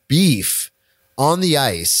start beef on the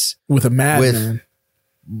ice. With a madman.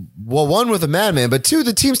 Well, one, with a madman, but two,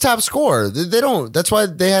 the team's top scorer. They don't. That's why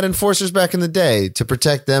they had enforcers back in the day to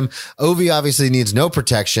protect them. Ovi obviously needs no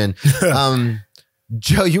protection.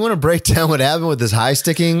 Joe, you want to break down what happened with this high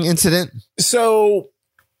sticking incident? So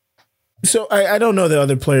I don't know the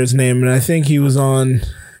other player's name, and I think he was on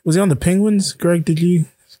the Penguins? Greg, did you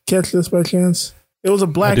catch this by chance? It was a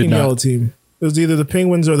black and yellow team. It was either the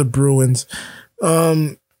Penguins or the Bruins.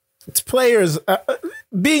 It's players.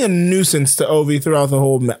 being a nuisance to Ovi throughout the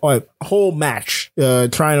whole match, trying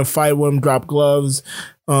to fight with him, drop gloves,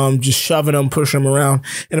 just shoving him, pushing him around.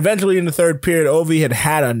 And eventually in the third period, Ovi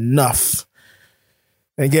had enough.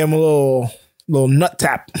 And gave him a little nut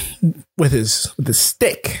tap with his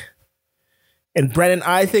stick. And Brennan,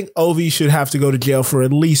 I think Ovi should have to go to jail for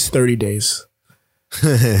at least 30 days.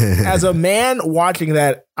 As a man watching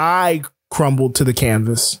that, I crumbled to the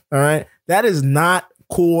canvas. All right. That is not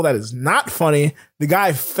cool. That is not funny. The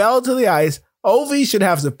guy fell to the ice. Ovi should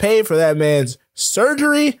have to pay for that man's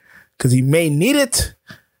surgery because he may need it.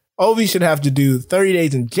 Ovi should have to do 30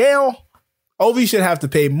 days in jail. Ovi should have to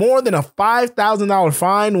pay more than a $5,000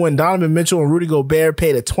 fine when Donovan Mitchell and Rudy Gobert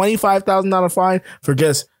paid a $25,000 fine for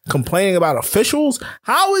just complaining about officials.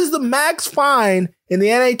 How is the max fine in the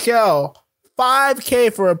NHL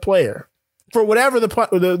 $5,000 for a player for whatever the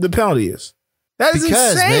penalty is? That is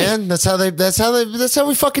because, insane. Man, that's how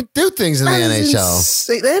we fucking do things in the NHL.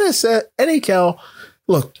 The NHL,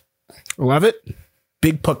 look, love it.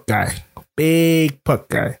 Big puck guy.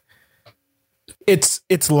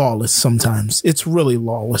 It's lawless sometimes. It's really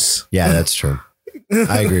lawless. Yeah, that's true.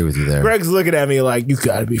 I agree with you there. Greg's looking at me like, you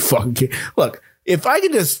gotta be fucking kidding. Look, if I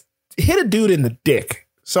could just hit a dude in the dick,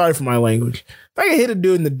 sorry for my language. If I could hit a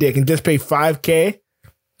dude in the dick and just pay $5,000,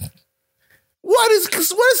 what is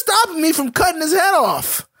stopping me from cutting his head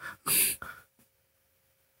off?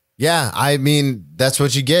 Yeah, I mean, that's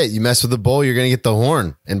what you get. You mess with the bull, you're going to get the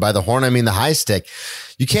horn. And by the horn, I mean the high stick.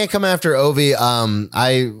 You can't come after Ovi.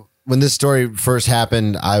 When this story first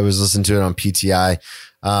happened, I was listening to it on PTI.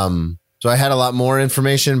 So I had a lot more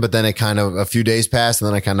information, but then a few days passed and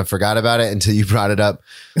then I kind of forgot about it until you brought it up.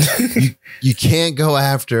 You can't go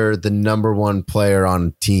after the number one player on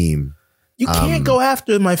a team. You can't go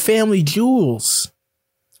after my family jewels.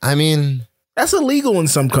 I mean, that's illegal in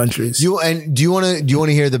some countries. Do you want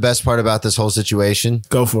to hear the best part about this whole situation?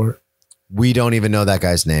 Go for it. We don't even know that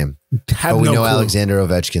guy's name, but we know Alexander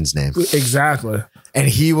Ovechkin's name. Exactly. And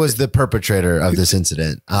he was the perpetrator of this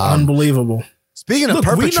incident. Unbelievable. Speaking of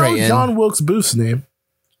perpetrating, we know John Wilkes Booth's name.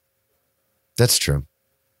 That's true.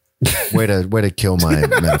 Way to kill my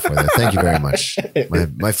metaphor there. Thank you very much.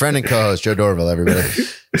 My friend and co-host, Joe Dorville, everybody.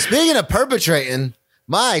 Speaking of perpetrating,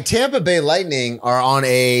 my Tampa Bay Lightning are on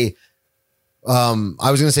a I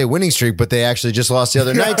was going to say winning streak, but they actually just lost the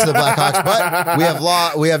other night to the Blackhawks.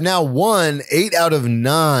 But we have now won 8 out of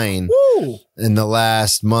 9 in the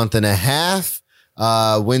last month and a half.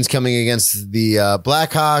 Wins coming against the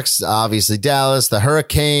Blackhawks, obviously Dallas, the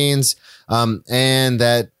Hurricanes, and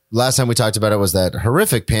that last time we talked about it was that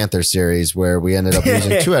horrific Panther series where we ended up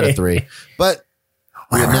losing 2 out of 3. But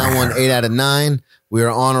we have now won 8 out of 9. We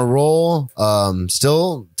are on a roll,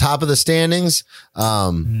 still top of the standings.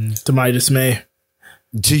 To my dismay.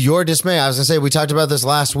 To your dismay, I was going to say, we talked about this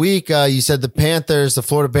last week. You said the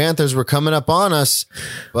Florida Panthers were coming up on us,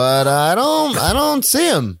 but I don't see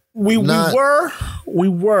them. We were,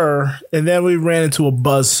 and then we ran into a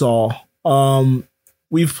buzzsaw.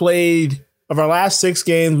 We've played, of our last 6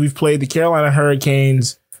 games, we've played the Carolina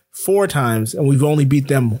Hurricanes 4 times, and we've only beat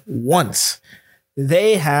them once.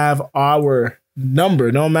 They have our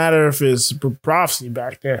number, no matter if it's Bobrovsky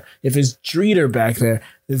back there, if it's Streeter back there.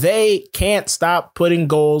 They can't stop putting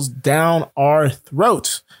goals down our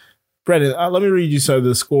throats. Brendan, let me read you some of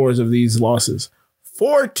the scores of these losses.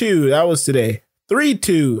 4-2, that was today.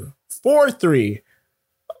 3-2, 4-3.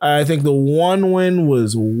 I think the one win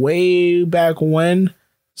was way back when.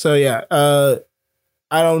 So, yeah,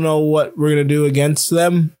 I don't know what we're going to do against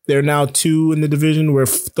them. They're now 2 in the division. We're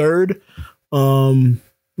 3rd.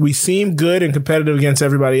 We seem good and competitive against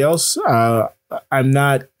everybody else. I'm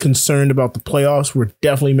not concerned about the playoffs. We're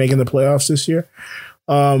definitely making the playoffs this year.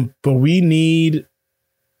 But we need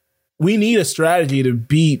a strategy to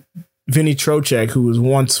beat Vinny Trocheck, who was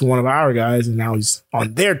once one of our guys, and now he's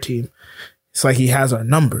on their team. It's like he has our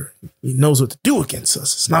number. He knows what to do against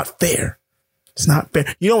us. It's not fair. It's not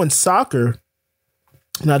fair. You know, in soccer,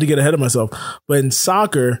 not to get ahead of myself, but in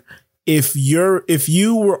soccer, if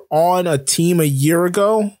you were on a team a year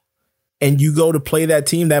ago and you go to play that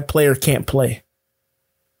team, that player can't play.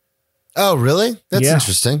 Oh, really? That's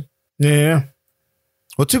interesting. Yeah.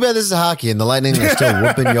 Well, too bad this is hockey and the Lightning are still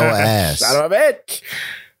whooping your ass. Son of a bitch.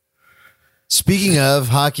 Speaking of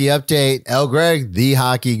hockey update, El Greg, the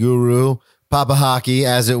hockey guru, Papa Hockey,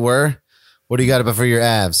 as it were. What do you got about for your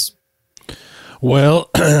Avs? Well,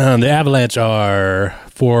 the Avalanche are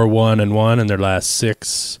 4-1-1 in their last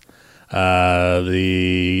 6.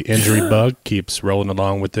 The injury bug keeps rolling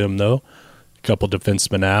along with them, though. couple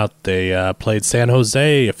defensemen out. They played San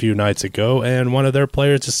Jose a few nights ago, and one of their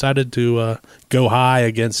players decided to go high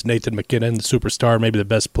against Nathan McKinnon, the superstar, maybe the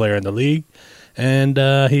best player in the league. And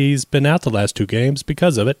he's been out the last 2 games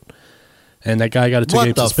because of it. And that guy got a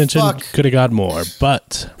 2-game suspension. Could have got more,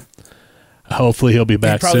 but hopefully he'll be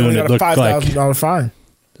back soon. It looked like $5,000 fine.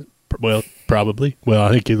 Well, probably. Well, I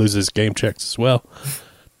think he loses game checks as well.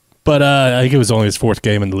 But I think it was only his 4th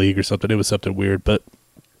game in the league or something. It was something weird. But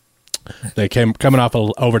they coming off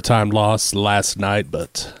an overtime loss last night,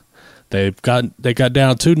 but they got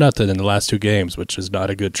down 2-0 in the last 2 games, which is not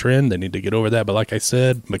a good trend. They need to get over that. But like I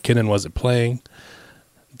said, McKinnon wasn't playing.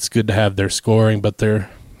 It's good to have their scoring, but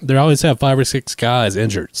they always have 5 or 6 guys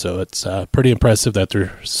injured, so it's pretty impressive that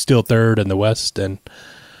they're still 3rd in the West. And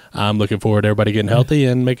I'm looking forward to everybody getting healthy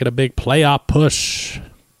and making a big playoff push.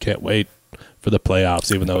 Can't wait for the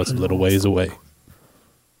playoffs, even though it's a little ways away.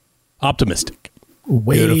 Optimistic.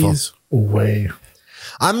 Ways away.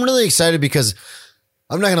 I'm really excited because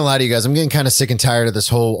I'm not going to lie to you guys. I'm getting kind of sick and tired of this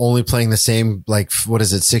whole only playing the same, like, what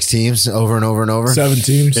is it, 6 teams over and over and over? 7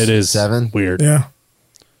 teams. It is 7. Weird. Yeah.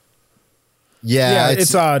 Yeah,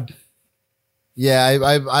 it's odd. Yeah,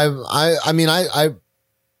 I mean,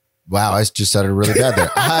 wow, I just sounded really bad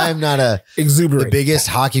there. I'm not the biggest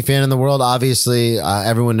hockey fan in the world. Obviously,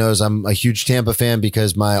 everyone knows I'm a huge Tampa fan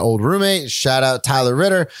because my old roommate, shout out Tyler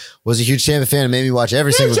Ritter, was a huge Tampa fan and made me watch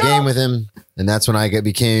every single game with him. And that's when I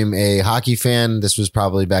became a hockey fan. This was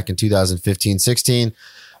probably back in 2015, 16.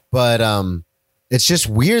 But it's just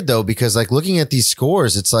weird, though, because like looking at these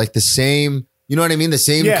scores, it's like the same. You know what I mean? The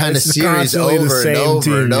same kind of series over and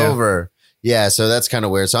over and over. Yeah, so that's kind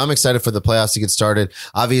of weird. So I'm excited for the playoffs to get started.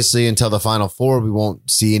 Obviously, until the Final Four, we won't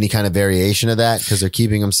see any kind of variation of that because they're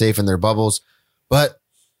keeping them safe in their bubbles. But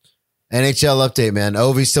NHL update, man.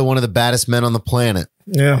 Ovi's still one of the baddest men on the planet.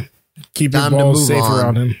 Yeah. Keep your balls safe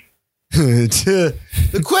around him.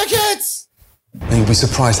 The quick hits! And you'll be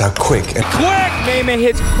surprised how quick. Naaman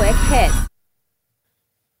hits quick hits.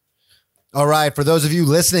 All right. For those of you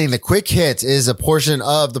listening, the quick hit is a portion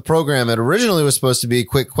of the program. It originally was supposed to be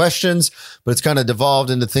quick questions, but it's kind of devolved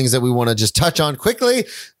into things that we want to just touch on quickly.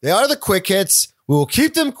 They are the quick hits. We will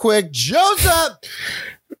keep them quick. Joe's up.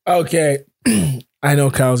 Okay. I know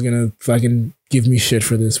Kyle's going to fucking give me shit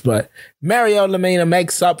for this, but Mario Lemina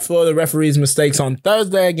makes up for the referee's mistakes on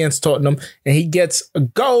Thursday against Tottenham, and he gets a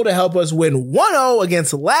goal to help us win 1-0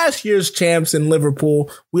 against last year's champs in Liverpool.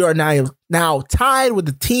 We are now tied with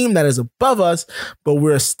the team that is above us, but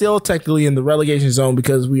we're still technically in the relegation zone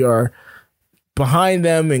because we are behind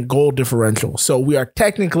them in goal differential. So we are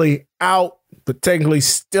technically out, but technically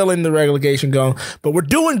still in the relegation zone. But we're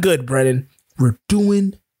doing good, Brennan. We're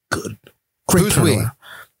doing good. Great Who's we?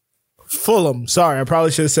 Fulham. Sorry, I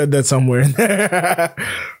probably should have said that somewhere.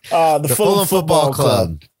 The Fulham Football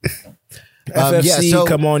Club. FFC,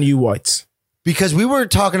 come on, you whites. Because we were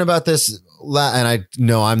talking about this, and I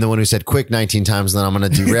know I'm the one who said quick 19 times, and then I'm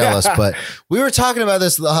going to derail us, but we were talking about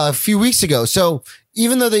this a few weeks ago. So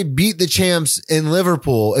even though they beat the champs in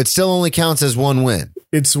Liverpool, it still only counts as 1 win.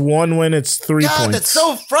 It's 1 win. It's 3 points. God, that's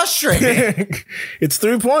so frustrating. It's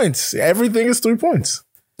 3 points. Everything is 3 points.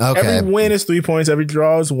 Okay. Every win is 3 points. Every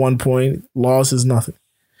draw is 1 point. Loss is nothing.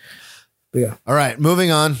 But yeah. All right. Moving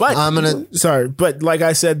on. But, sorry. But like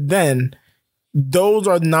I said then, those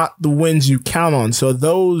are not the wins you count on. So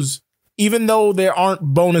those, even though there aren't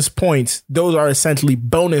bonus points, those are essentially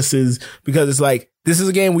bonuses because it's like, this is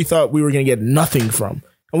a game we thought we were going to get nothing from.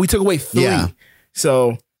 And we took away 3. Yeah.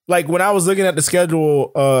 So like when I was looking at the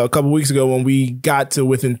schedule a couple weeks ago, when we got to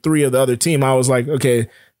within 3 of the other team, I was like, okay,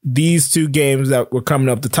 these 2 games that were coming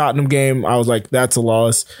up, the Tottenham game, I was like, that's a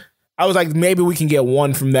loss. I was like, maybe we can get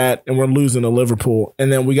 1 from that and we're losing to Liverpool.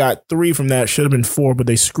 And then we got 3 from that. Should have been 4, but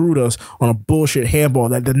they screwed us on a bullshit handball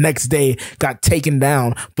that the next day got taken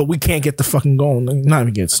down. But we can't get the fucking goal. Not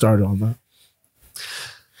even get started on that.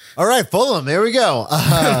 All right, Fulham. Here we go.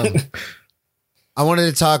 I wanted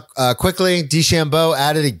to talk quickly. DeChambeau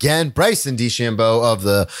added again. Bryson DeChambeau of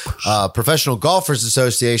the Professional Golfers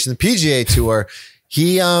Association, the PGA Tour.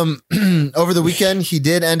 He, over the weekend, he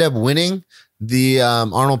did end up winning the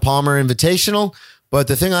Arnold Palmer Invitational. But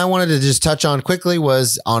the thing I wanted to just touch on quickly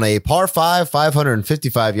was on a par 5,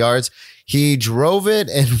 555 yards. He drove it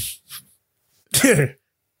and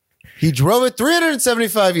he drove it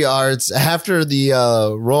 375 yards. After the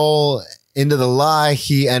roll into the lie,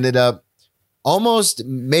 he ended up almost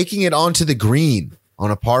making it onto the green on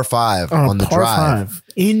a par 5 on the drive.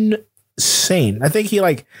 Insane. I think he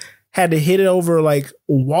had to hit it over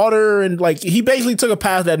water and he basically took a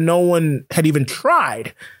path that no one had even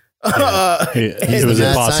tried. Yeah. It was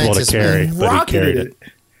impossible to carry, but he carried it.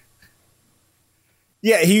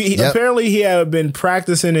 Yeah, he apparently he had been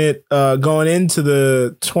practicing it going into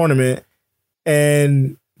the tournament,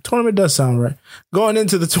 and tournament does sound right. Going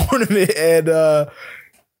into the tournament, and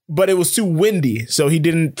but it was too windy, so he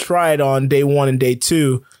didn't try it on day 1 and day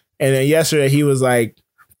 2. And then yesterday he was like,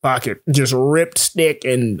 "Fuck it," just ripped stick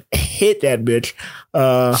and hit that bitch.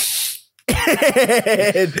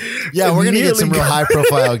 Yeah, we're gonna get some real high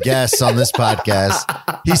profile guests on this podcast.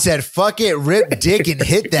 He said, "Fuck it, rip dick and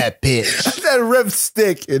hit that bitch." I said rip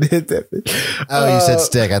stick and hit that bitch. Oh, you said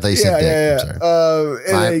stick. I thought you said dick. I'm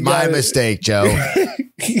sorry. My mistake, Joe.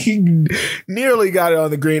 He nearly got it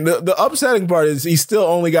on the green. The upsetting part is he still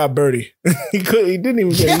only got birdie. He didn't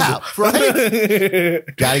even get right.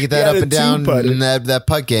 Got to get that up and down in that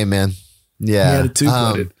putt game, man. Yeah, he had a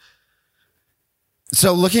two-putted.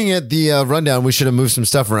 So looking at the rundown, we should have moved some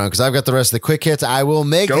stuff around because I've got the rest of the quick hits. I will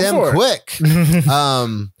make them quick.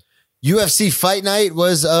 UFC Fight Night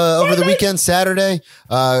was over the weekend, Saturday.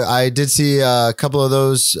 I did see a couple of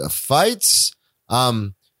those fights.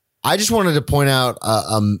 I just wanted to point out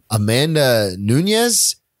Amanda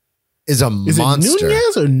Nunes is a monster. Is it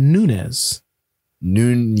Nunez or Nunes?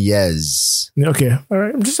 Nunez. Okay. All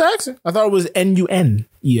right. I'm just asking. I thought it was N-U-N.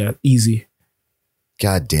 Yeah, easy.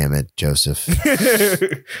 God damn it, Joseph.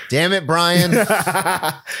 Damn it, Brian.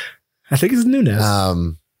 I think it's Nunes.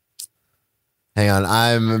 Hang on.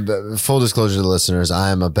 I'm full disclosure to the listeners.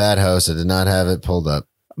 I am a bad host. I did not have it pulled up.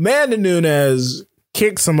 Amanda Nunes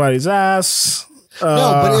kicked somebody's ass.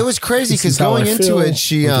 No, but it was crazy because going into it,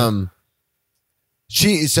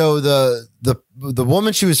 so the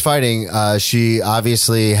woman she was fighting, she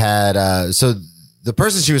obviously had, so the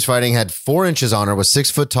person she was fighting had 4 inches on her, was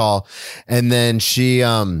 6 foot tall. And then she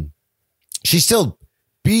still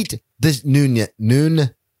beat this Nunes.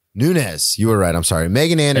 You were right. I'm sorry.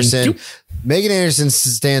 Megan Anderson. Megan Anderson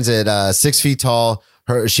stands at 6 feet tall.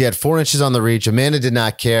 She had 4 inches on the reach. Amanda did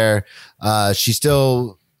not care. She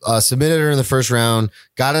still submitted her in the first round,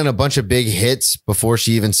 got in a bunch of big hits before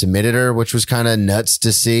she even submitted her, which was kind of nuts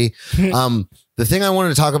to see. The thing I wanted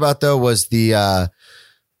to talk about though was the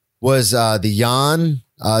Jan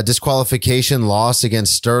disqualification loss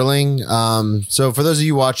against Sterling. So for those of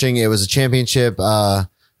you watching, it was a championship fight,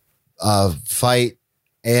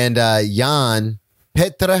 and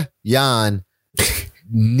Petr Yan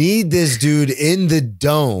kneed this dude in the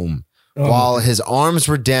dome while his arms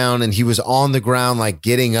were down and he was on the ground, like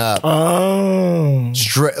getting up,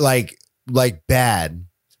 like bad.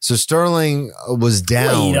 So Sterling was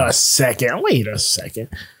down. Wait a second.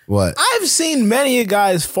 What? I've seen many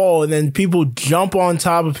guys fall and then people jump on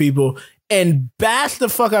top of people and bash the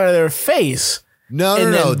fuck out of their face.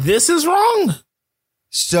 No. This is wrong.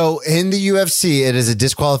 So in the UFC, it is a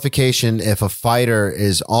disqualification if a fighter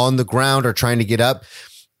is on the ground or trying to get up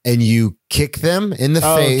and you kick them in the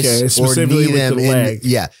face or knee them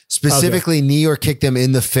specifically knee or kick them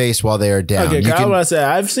in the face while they are down. Okay,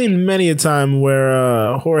 I've seen many a time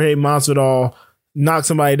where Jorge Masvidal knocks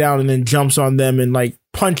somebody down and then jumps on them and like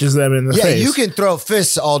punches them in the face. Yeah, you can throw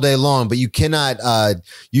fists all day long, but you cannot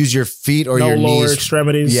use your feet or your lower knees,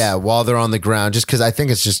 extremities. Yeah, while they're on the ground. Just because I think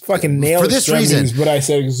it's just fucking nail for this reason. But I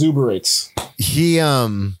said exuberates. He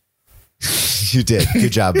you did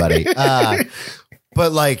good job, buddy.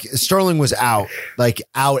 But like Sterling was out. Like,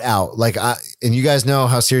 and you guys know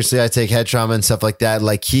how seriously I take head trauma and stuff like that.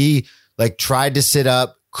 Like he like tried to sit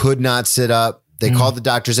up, could not sit up. They called the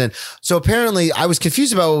doctors in. So apparently I was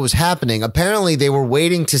confused about what was happening. Apparently they were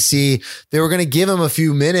waiting to see, they were going to give him a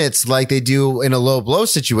few minutes like they do in a low blow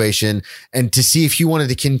situation and to see if he wanted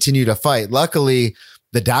to continue to fight. Luckily,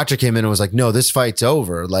 the doctor came in and was like, no, this fight's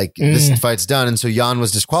over. Like this fight's done. And so Jan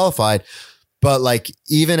was disqualified. But like,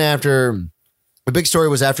 even after the big story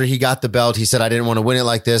was after he got the belt, he said, I didn't want to win it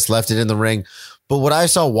like this, left it in the ring. But what I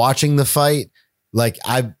saw watching the fight,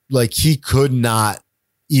 he could not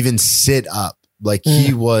even sit up. Like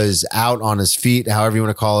he was out on his feet, however you want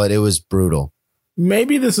to call it. It was brutal.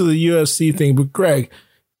 Maybe this is a UFC thing, but Greg,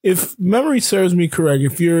 if memory serves me correct,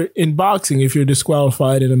 if you're in boxing, if you're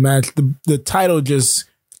disqualified in a match, the title just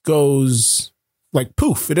goes like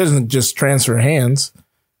poof. It doesn't just transfer hands.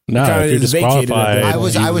 No, if you're disqualified, I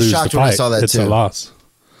was shocked when I saw that it's too. It's a loss.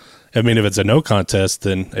 I mean, if it's a no contest,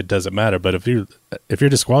 then it doesn't matter. But if you're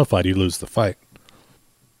disqualified, you lose the fight.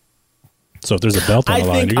 So if there's a belt on the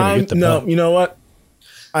line, you're going to get the belt. You know what?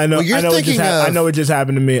 I know. I know what just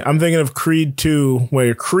happened to me. I'm thinking of Creed 2,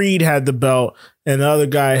 where Creed had the belt and the other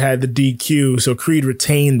guy had the DQ, so Creed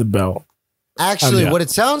retained the belt. Actually, Yeah. what it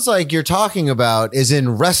sounds like you're talking about is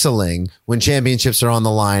in wrestling when championships are on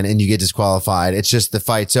the line and you get disqualified. It's just the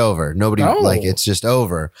fight's over. Nobody it's just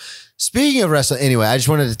over. Speaking of wrestling, anyway, I just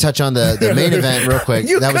wanted to touch on the main event real quick.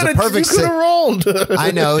 That was a perfect. You could have rolled.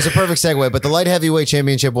 I know it was a perfect segue, but the light heavyweight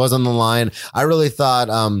championship was on the line. I really thought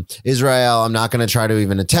Israel. I'm not going to try to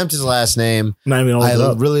even attempt his last name. Not even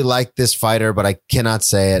I really like this fighter, but I cannot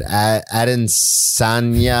say it.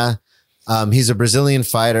 Adesanya. He's a Brazilian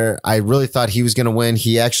fighter. I really thought he was going to win.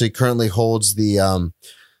 He actually currently holds the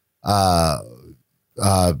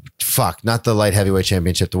not the light heavyweight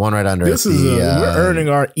championship, the one right under this it. Is we're earning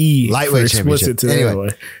our lightweight championship. Today,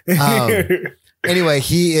 Anyway,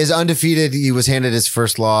 he is undefeated. He was handed his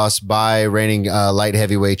first loss by reigning light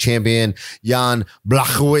heavyweight champion Jan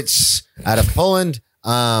Blachowicz out of Poland.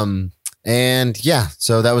 And yeah,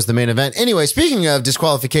 so that was the main event. Anyway, speaking of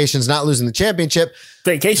disqualifications, not losing the championship,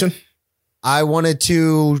 vacation. I wanted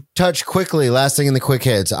to touch quickly, last thing in the quick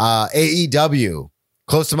hits, AEW,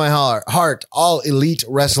 close to my heart, All Elite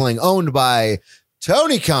Wrestling, owned by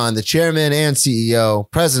Tony Khan, the chairman and CEO,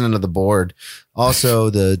 president of the board, also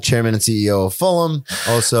the chairman and CEO of Fulham.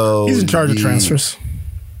 Also, he's in charge of transfers.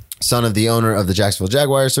 Son of the owner of the Jacksonville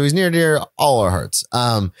Jaguars, so he's near and dear all our hearts.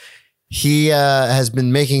 He has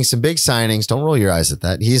been making some big signings. Don't roll your eyes at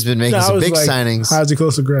that. He's been making some big signings. How's he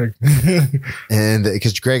close to Greg? And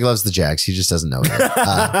because Greg loves the Jags, he just doesn't know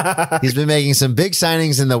that. He's been making some big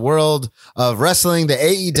signings in the world of wrestling, the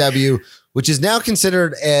AEW, which is now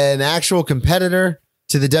considered an actual competitor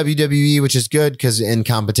to the WWE, which is good because in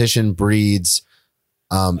competition breeds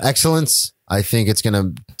excellence. I think it's going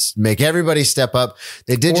to make everybody step up.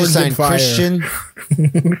 They did just sign Christian.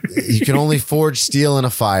 You can only forge steel in a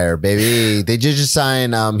fire, baby. They did just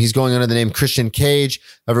sign. He's going under the name Christian Cage.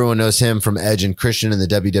 Everyone knows him from Edge and Christian in the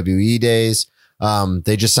WWE days.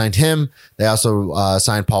 They just signed him. They also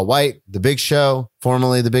signed Paul White, the Big Show,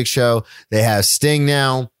 formerly the Big Show. They have Sting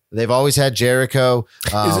now. They've always had Jericho.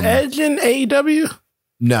 Is Edge in AEW?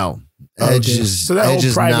 No. Edge is, so that Edge whole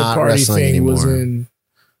is private not party wrestling thing anymore. was in.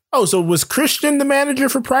 Oh, so was Christian the manager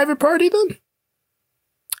for Private Party then?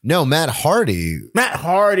 No, Matt Hardy. Matt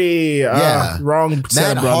Hardy. Yeah. Wrong set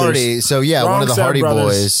Matt of brothers. Hardy. So yeah, Wrong one of the set of Hardy brothers.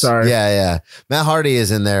 boys. Sorry. Yeah. Matt Hardy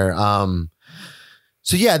is in there.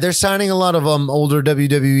 So yeah, they're signing a lot of older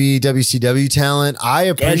WWE, WCW talent. I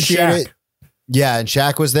appreciate it. Yeah, and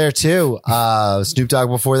Shaq was there too. Snoop Dogg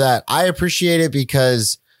before that. I appreciate it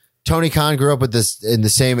because Tony Khan grew up with this in the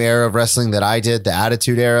same era of wrestling that I did, the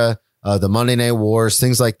Attitude Era, the Monday Night Wars,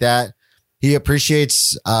 things like that. He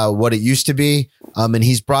appreciates what it used to be, and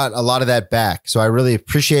he's brought a lot of that back. So I really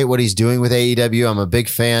appreciate what he's doing with AEW. I'm a big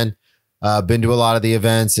fan. Been to a lot of the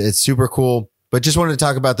events. It's super cool. But just wanted to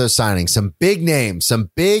talk about those signings. Some big names. Some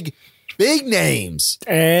big names.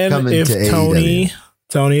 And if Tony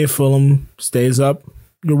if Fulham stays up,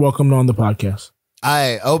 you're welcome on the podcast.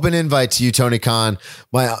 I open invite to you, Tony Khan.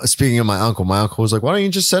 Speaking of my uncle was like, why don't you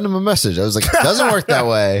just send him a message? I was like, it doesn't work that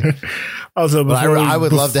way. Also, I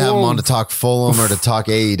would love to have him on to talk Fulham or to talk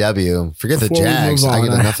AEW. Forget the Jags. I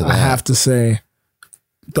get enough of that. I have to say,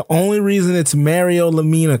 the only reason it's Mario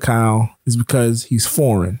Lamina, Kyle, is because he's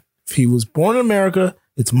foreign. If he was born in America,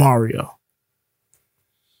 it's Mario.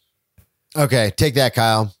 Okay, take that,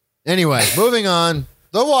 Kyle. Anyway, moving on.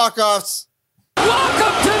 The walk-offs.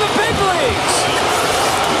 Welcome to the big leagues.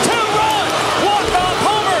 Two-run walk-off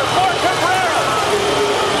homer for Cabrera.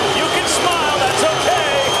 You can smile. That's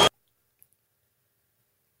okay.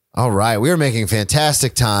 All right, we are making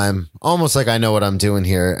fantastic time. Almost like I know what I'm doing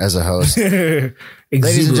here as a host.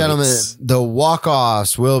 Ladies and gentlemen, the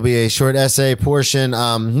walk-offs will be a short essay portion.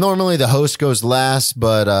 Normally the host goes last,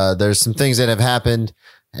 but there's some things that have happened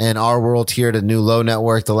in our world here at New Low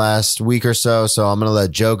Network the last week or so. So I'm going to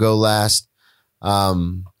let Joe go last.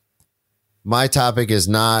 My topic is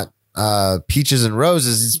not peaches and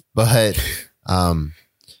roses, but I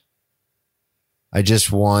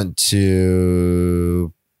just want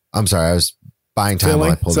to. I'm sorry, I was buying time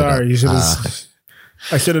while I pulled it up. You should have.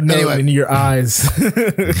 I should have known in your eyes.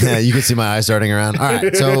 Yeah, you can see my eyes darting around. All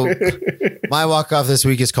right, so my walk off this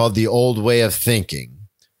week is called The Old Way of Thinking.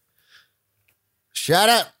 Shut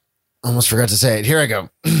up! Almost forgot to say it. Here I go.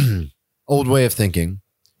 Old Way of Thinking.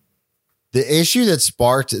 The issue that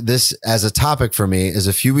sparked this as a topic for me is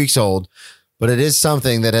a few weeks old, but it is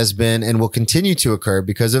something that has been and will continue to occur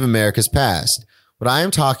because of America's past. What I am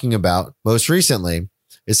talking about most recently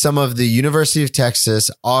is some of the University of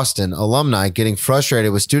Texas, Austin alumni getting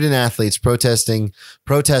frustrated with student athletes protesting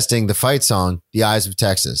the fight song, The Eyes of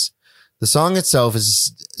Texas. The song itself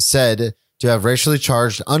is said to have racially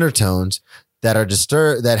charged undertones that have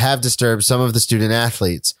disturbed some of the student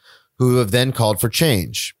athletes who have then called for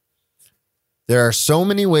change. There are so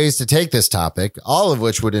many ways to take this topic, all of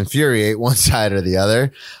which would infuriate one side or the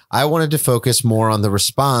other. I wanted to focus more on the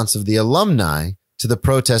response of the alumni to the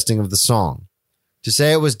protesting of the song. To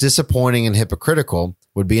say it was disappointing and hypocritical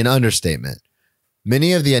would be an understatement.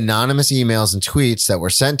 Many of the anonymous emails and tweets that were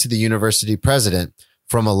sent to the university president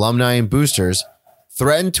from alumni and boosters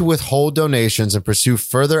threatened to withhold donations and pursue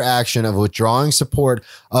further action of withdrawing support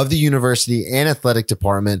of the university and athletic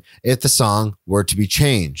department if the song were to be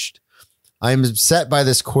changed. I am upset by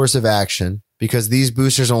this course of action because these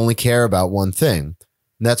boosters only care about one thing,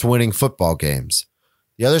 and that's winning football games.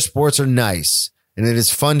 The other sports are nice, and it is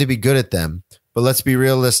fun to be good at them, but let's be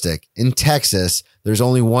realistic. In Texas, there's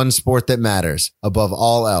only one sport that matters above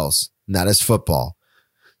all else, and that is football.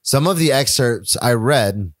 Some of the excerpts I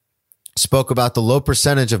read spoke about the low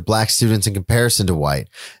percentage of black students in comparison to white,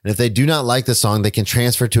 and if they do not like the song, they can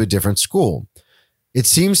transfer to a different school. It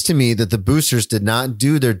seems to me that the boosters did not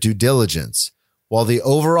do their due diligence. While the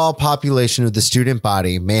overall population of the student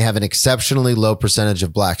body may have an exceptionally low percentage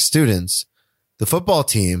of black students, the football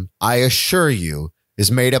team, I assure you, is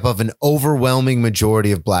made up of an overwhelming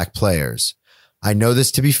majority of black players. I know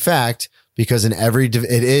this to be fact because it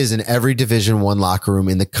is in every Division I locker room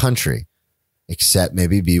in the country, except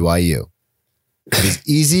maybe BYU. It is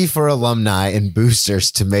easy for alumni and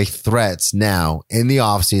boosters to make threats now in the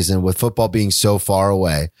offseason with football being so far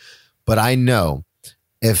away. But I know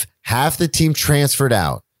if half the team transferred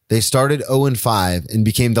out, they started 0-5 and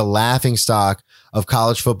became the laughing stock of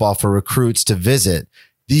college football for recruits to visit,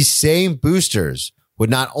 these same boosters would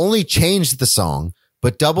not only change the song,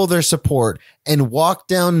 but double their support and walk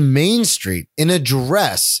down Main Street in a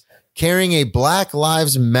dress carrying a Black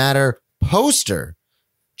Lives Matter poster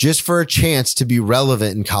just for a chance to be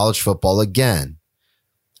relevant in college football again.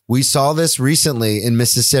 We saw this recently in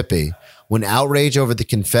Mississippi when outrage over the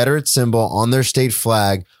Confederate symbol on their state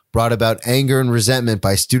flag brought about anger and resentment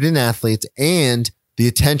by student athletes and the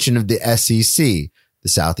attention of the SEC, the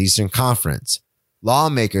Southeastern Conference.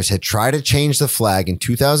 Lawmakers had tried to change the flag in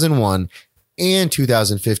 2001 and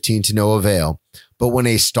 2015 to no avail. But when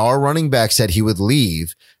a star running back said he would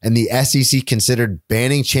leave and the SEC considered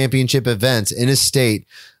banning championship events in the state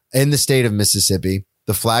of Mississippi,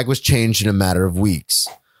 the flag was changed in a matter of weeks.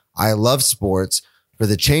 I love sports for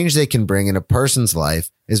the change they can bring in a person's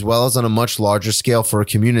life, as well as on a much larger scale for a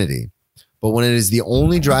community. But when it is the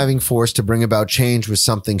only driving force to bring about change with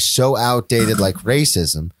something so outdated like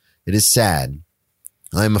racism, it is sad.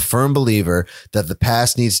 I am a firm believer that the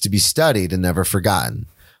past needs to be studied and never forgotten.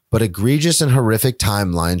 But egregious and horrific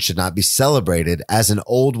timelines should not be celebrated as an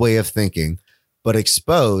old way of thinking, but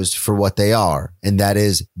exposed for what they are. And that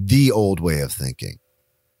is the old way of thinking.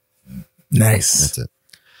 Nice. That's it.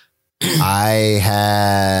 I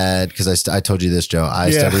had, because I told you this, Joe, I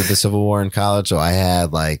studied the Civil War in college. So I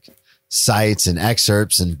had like sites and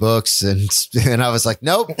excerpts and books. And I was like,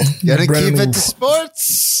 nope, gotta keep it to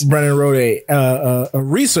sports. Brennan wrote a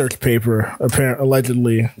research paper,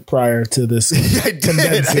 allegedly, prior to this. I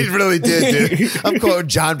did. I really did, dude. I'm quoting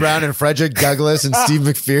John Brown and Frederick Douglass and Steve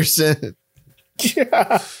McPherson.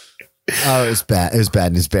 Yeah. Oh, it was bad. It was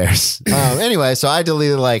Bad News Bears. Anyway, so I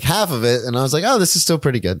deleted like half of it and I was like, oh, this is still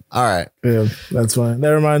pretty good. All right. Yeah, that's fine. That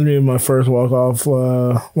reminds me of my first walk off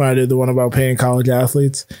when I did the one about paying college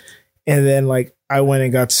athletes. And then like I went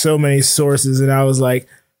and got so many sources and I was like,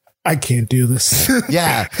 I can't do this.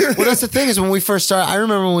 Yeah. Well, that's the thing is when we first started, I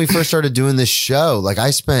remember when we first started doing this show, like I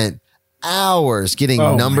spent hours getting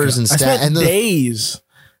numbers and stats and days.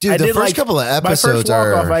 Dude, the first couple of episodes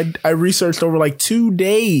I researched over like 2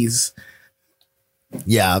 days.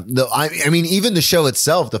 Yeah. I mean, even the show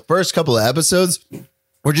itself, the first couple of episodes,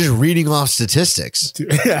 we're just reading off statistics.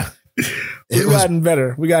 Yeah. We've gotten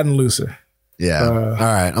better. We gotten looser. Yeah. All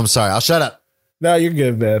right. I'm sorry. I'll shut up. No, you're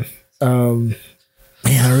good, man. Man,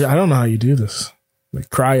 I don't know how you do this. Like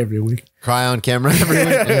cry every week. Cry on camera every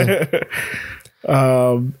week.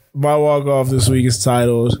 My walk off this week is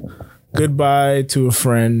titled Goodbye to a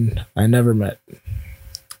Friend I Never Met.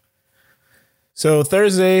 So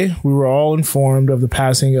Thursday, we were all informed of the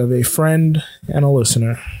passing of a friend and a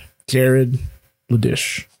listener, Jared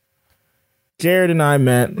Ladish. Jared and I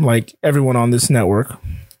met, like everyone on this network.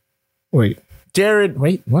 What?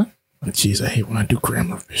 Jeez, I hate when I do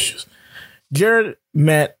grammar issues. Jared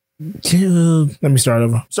met... Let me start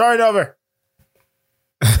over. Start over.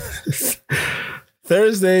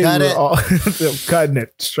 Thursday, we were all cutting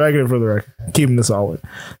it, striking it for the record, keeping this solid.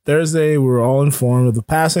 Thursday, we were all informed of the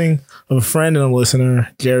passing of a friend and a listener,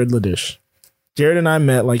 Jared Ladish. Jared and I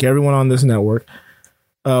met, like everyone on this network.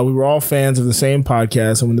 We were all fans of the same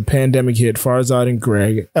podcast, and when the pandemic hit, Farzad and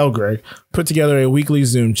Greg put together a weekly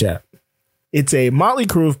Zoom chat. It's a motley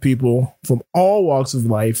crew of people from all walks of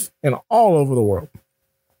life and all over the world.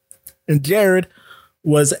 And Jared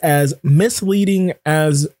was as misleading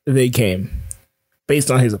as they came.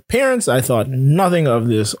 Based on his appearance, I thought nothing of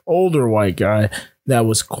this older white guy that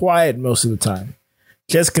was quiet most of the time,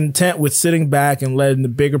 just content with sitting back and letting the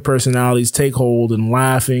bigger personalities take hold and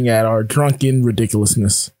laughing at our drunken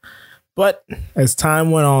ridiculousness. But as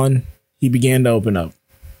time went on, he began to open up.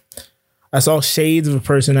 I saw shades of a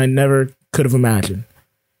person I never could have imagined.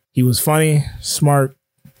 He was funny, smart,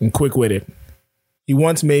 and quick-witted. He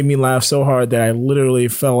once made me laugh so hard that I literally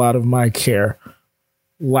fell out of my chair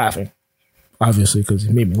laughing. Obviously, because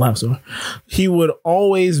he made me laugh so hard. He would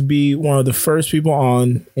always be one of the first people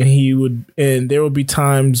on, and there would be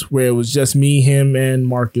times where it was just me, him, and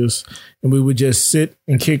Marcus, and we would just sit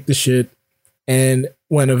and kick the shit. And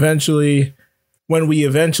when we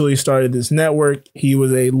eventually started this network, he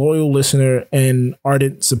was a loyal listener and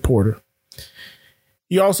ardent supporter.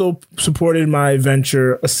 He also supported my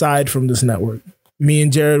venture aside from this network. Me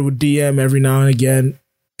and Jared would DM every now and again.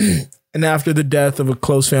 And after the death of a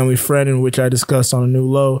close family friend, in which I discussed on A New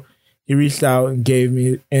Low, he reached out and gave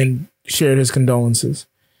me and shared his condolences.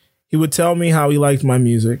 He would tell me how he liked my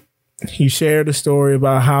music. He shared a story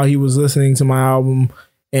about how he was listening to my album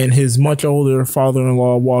and his much older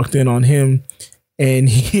father-in-law walked in on him and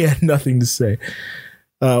he had nothing to say.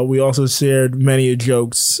 We also shared many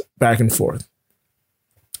jokes back and forth.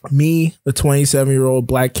 Me, a 27-year-old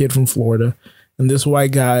black kid from Florida, and this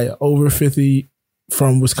white guy over 50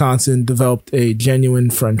 from Wisconsin developed a genuine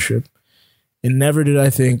friendship. And never did I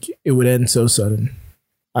think it would end so sudden.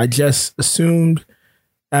 I just assumed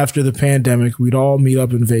after the pandemic we'd all meet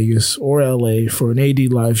up in Vegas or LA for an AD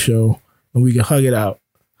live show and we could hug it out.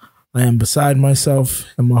 I am beside myself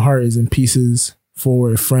and my heart is in pieces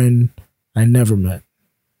for a friend I never met.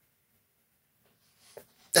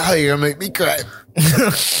 Oh, you're gonna make me cry.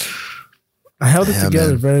 I held it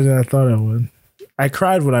together better than I thought I would. I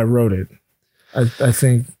cried when I wrote it. I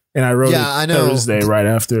think, and I wrote it Thursday right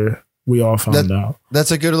after we all found out.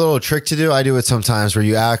 That's a good little trick to do. I do it sometimes where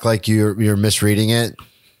you act like you're misreading it.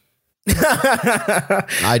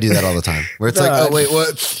 I do that all the time. Where it's like, oh wait,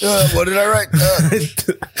 what did I write?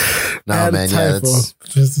 No, man, yeah, that's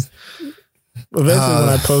just. Eventually, when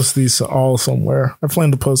I post these all somewhere, I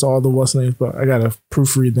plan to post all the what's names, but I gotta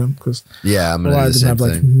proofread them because I'm gonna a lot of them have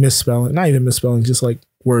like misspelling, not even misspelling, just like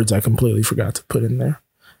words I completely forgot to put in there.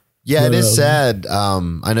 Yeah, it is sad.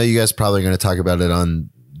 I know you guys probably going to talk about it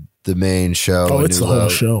on the main show. Oh, it's the whole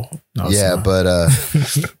show. No, yeah, but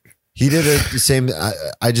he did the same.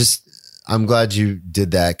 I'm glad you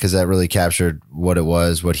did that because that really captured what it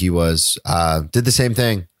was, what he was. Did the same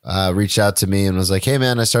thing. Reached out to me and was like, "Hey,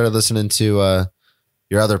 man, I started listening to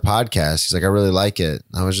your other podcast." He's like, "I really like it."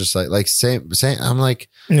 I was just like same. I'm like,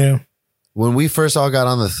 yeah. When we first all got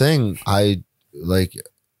on the thing,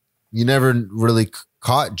 you never really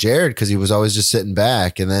caught Jared because he was always just sitting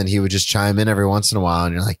back and then he would just chime in every once in a while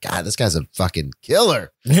and you're like, God, this guy's a fucking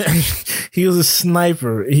killer. He was a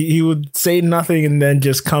sniper. He would say nothing and then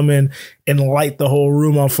just come in and light the whole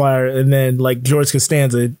room on fire. And then like George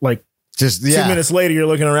Costanza, like just 2 minutes later, you're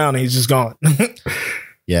looking around and he's just gone.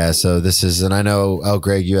 Yeah. So this is, and I know,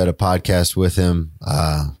 Greg, you had a podcast with him.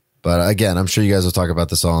 But again, I'm sure you guys will talk about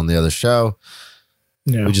this all on the other show.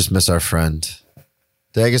 Yeah. We just miss our friend.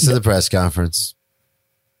 Take us to the press conference.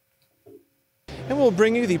 And we'll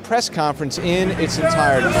bring you the press conference in its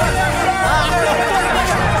entirety.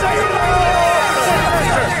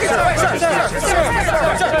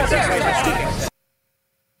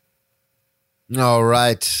 All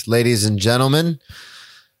right, ladies and gentlemen.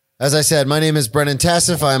 As I said, my name is Brennan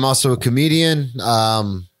Tassif. I am also a comedian.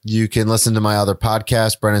 You can listen to my other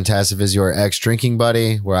podcast, Brennan Tassif is Your Ex-Drinking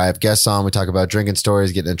Buddy, where I have guests on. We talk about drinking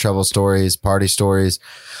stories, getting in trouble stories, party stories.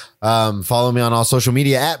 Follow me on all social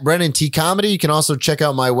media at Brennan T Comedy. You can also check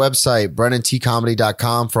out my website,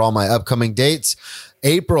 BrennanTComedy.com, for all my upcoming dates.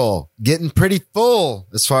 April, getting pretty full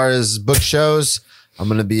as far as book shows. I'm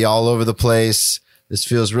going to be all over the place. This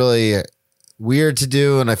feels really weird to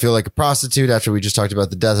do, and I feel like a prostitute after we just talked about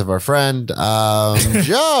the death of our friend.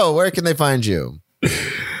 Joe, where can they find you?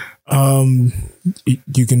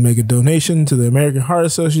 You can make a donation to the American Heart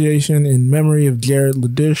Association in memory of Jared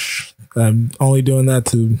Ladish. I'm only doing that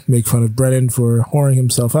to make fun of Brennan for whoring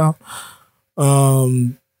himself out.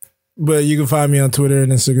 But you can find me on Twitter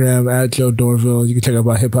and Instagram at Joe Dorville. You can check out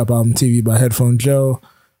my hip hop album TV by Headphone Joe.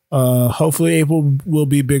 Hopefully April will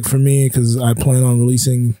be big for me because I plan on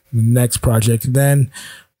releasing the next project. Then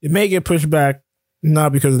it may get pushed back,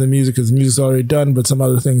 not because of the music, because the music's already done, but some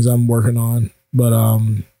other things I'm working on. But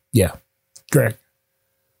yeah, Greg.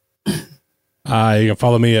 You can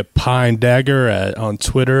follow me at Pine Dagger on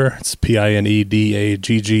Twitter. It's PINEDAGGER.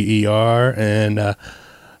 And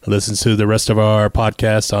listen to the rest of our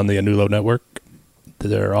podcasts on the Anulo Network.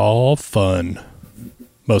 They're all fun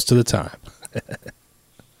most of the time.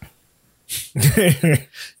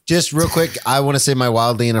 Just real quick, I want to say my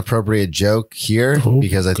wildly inappropriate joke here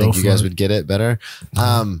because I think you guys would get it better.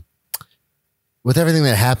 With everything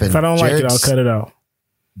that happened, if I don't like it, I'll cut it out.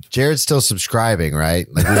 Jared's still subscribing, right?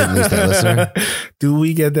 Like we didn't lose that listener. Do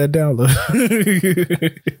we get that download?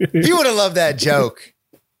 You would have loved that joke.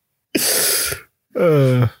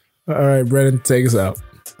 All right, Brennan, take us out.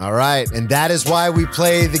 All right, and that is why we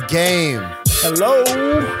play the game. Hello.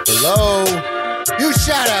 You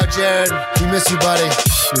shout out, Jared. We miss you, buddy.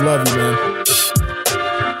 We love you, man.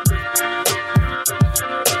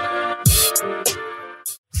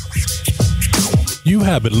 You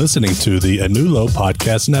have been listening to the Anulo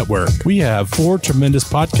Podcast Network. We have 4 tremendous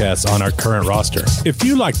podcasts on our current roster. If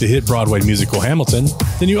you like the hit Broadway musical Hamilton,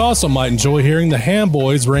 then you also might enjoy hearing the Ham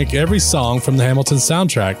Boys rank every song from the Hamilton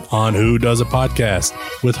soundtrack on Who Does a Podcast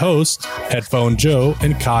with hosts Headphone Joe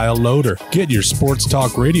and Kyle Loader. Get your sports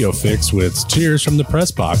talk radio fix with Cheers from the Press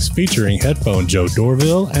Box featuring Headphone Joe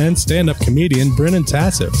Dorville and stand-up comedian Brennan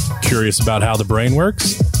Tassif. Curious about how the brain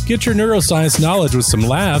works? Get your neuroscience knowledge with some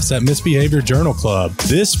laughs at Misbehavior Journal Club.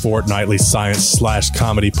 This fortnightly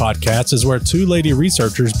science/comedy podcast is where 2 lady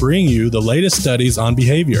researchers bring you the latest studies on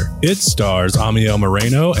behavior. It stars Amiel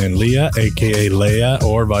Moreno and Leah, aka Leia,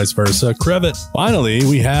 or vice versa, Crevitt. Finally,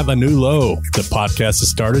 we have a new low. The podcast has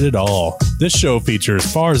started it all. This show features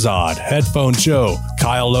Farzad, Headphone Joe,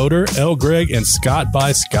 Kyle Loader, L. Greg, and Scott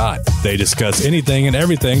by Scott. They discuss anything and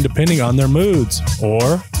everything depending on their moods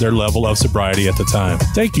or their level of sobriety at the time.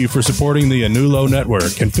 Thank you for supporting the Anulo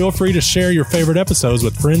Network, and feel free to share your favorite episodes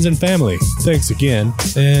with friends and family. Thanks again,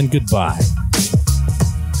 and goodbye.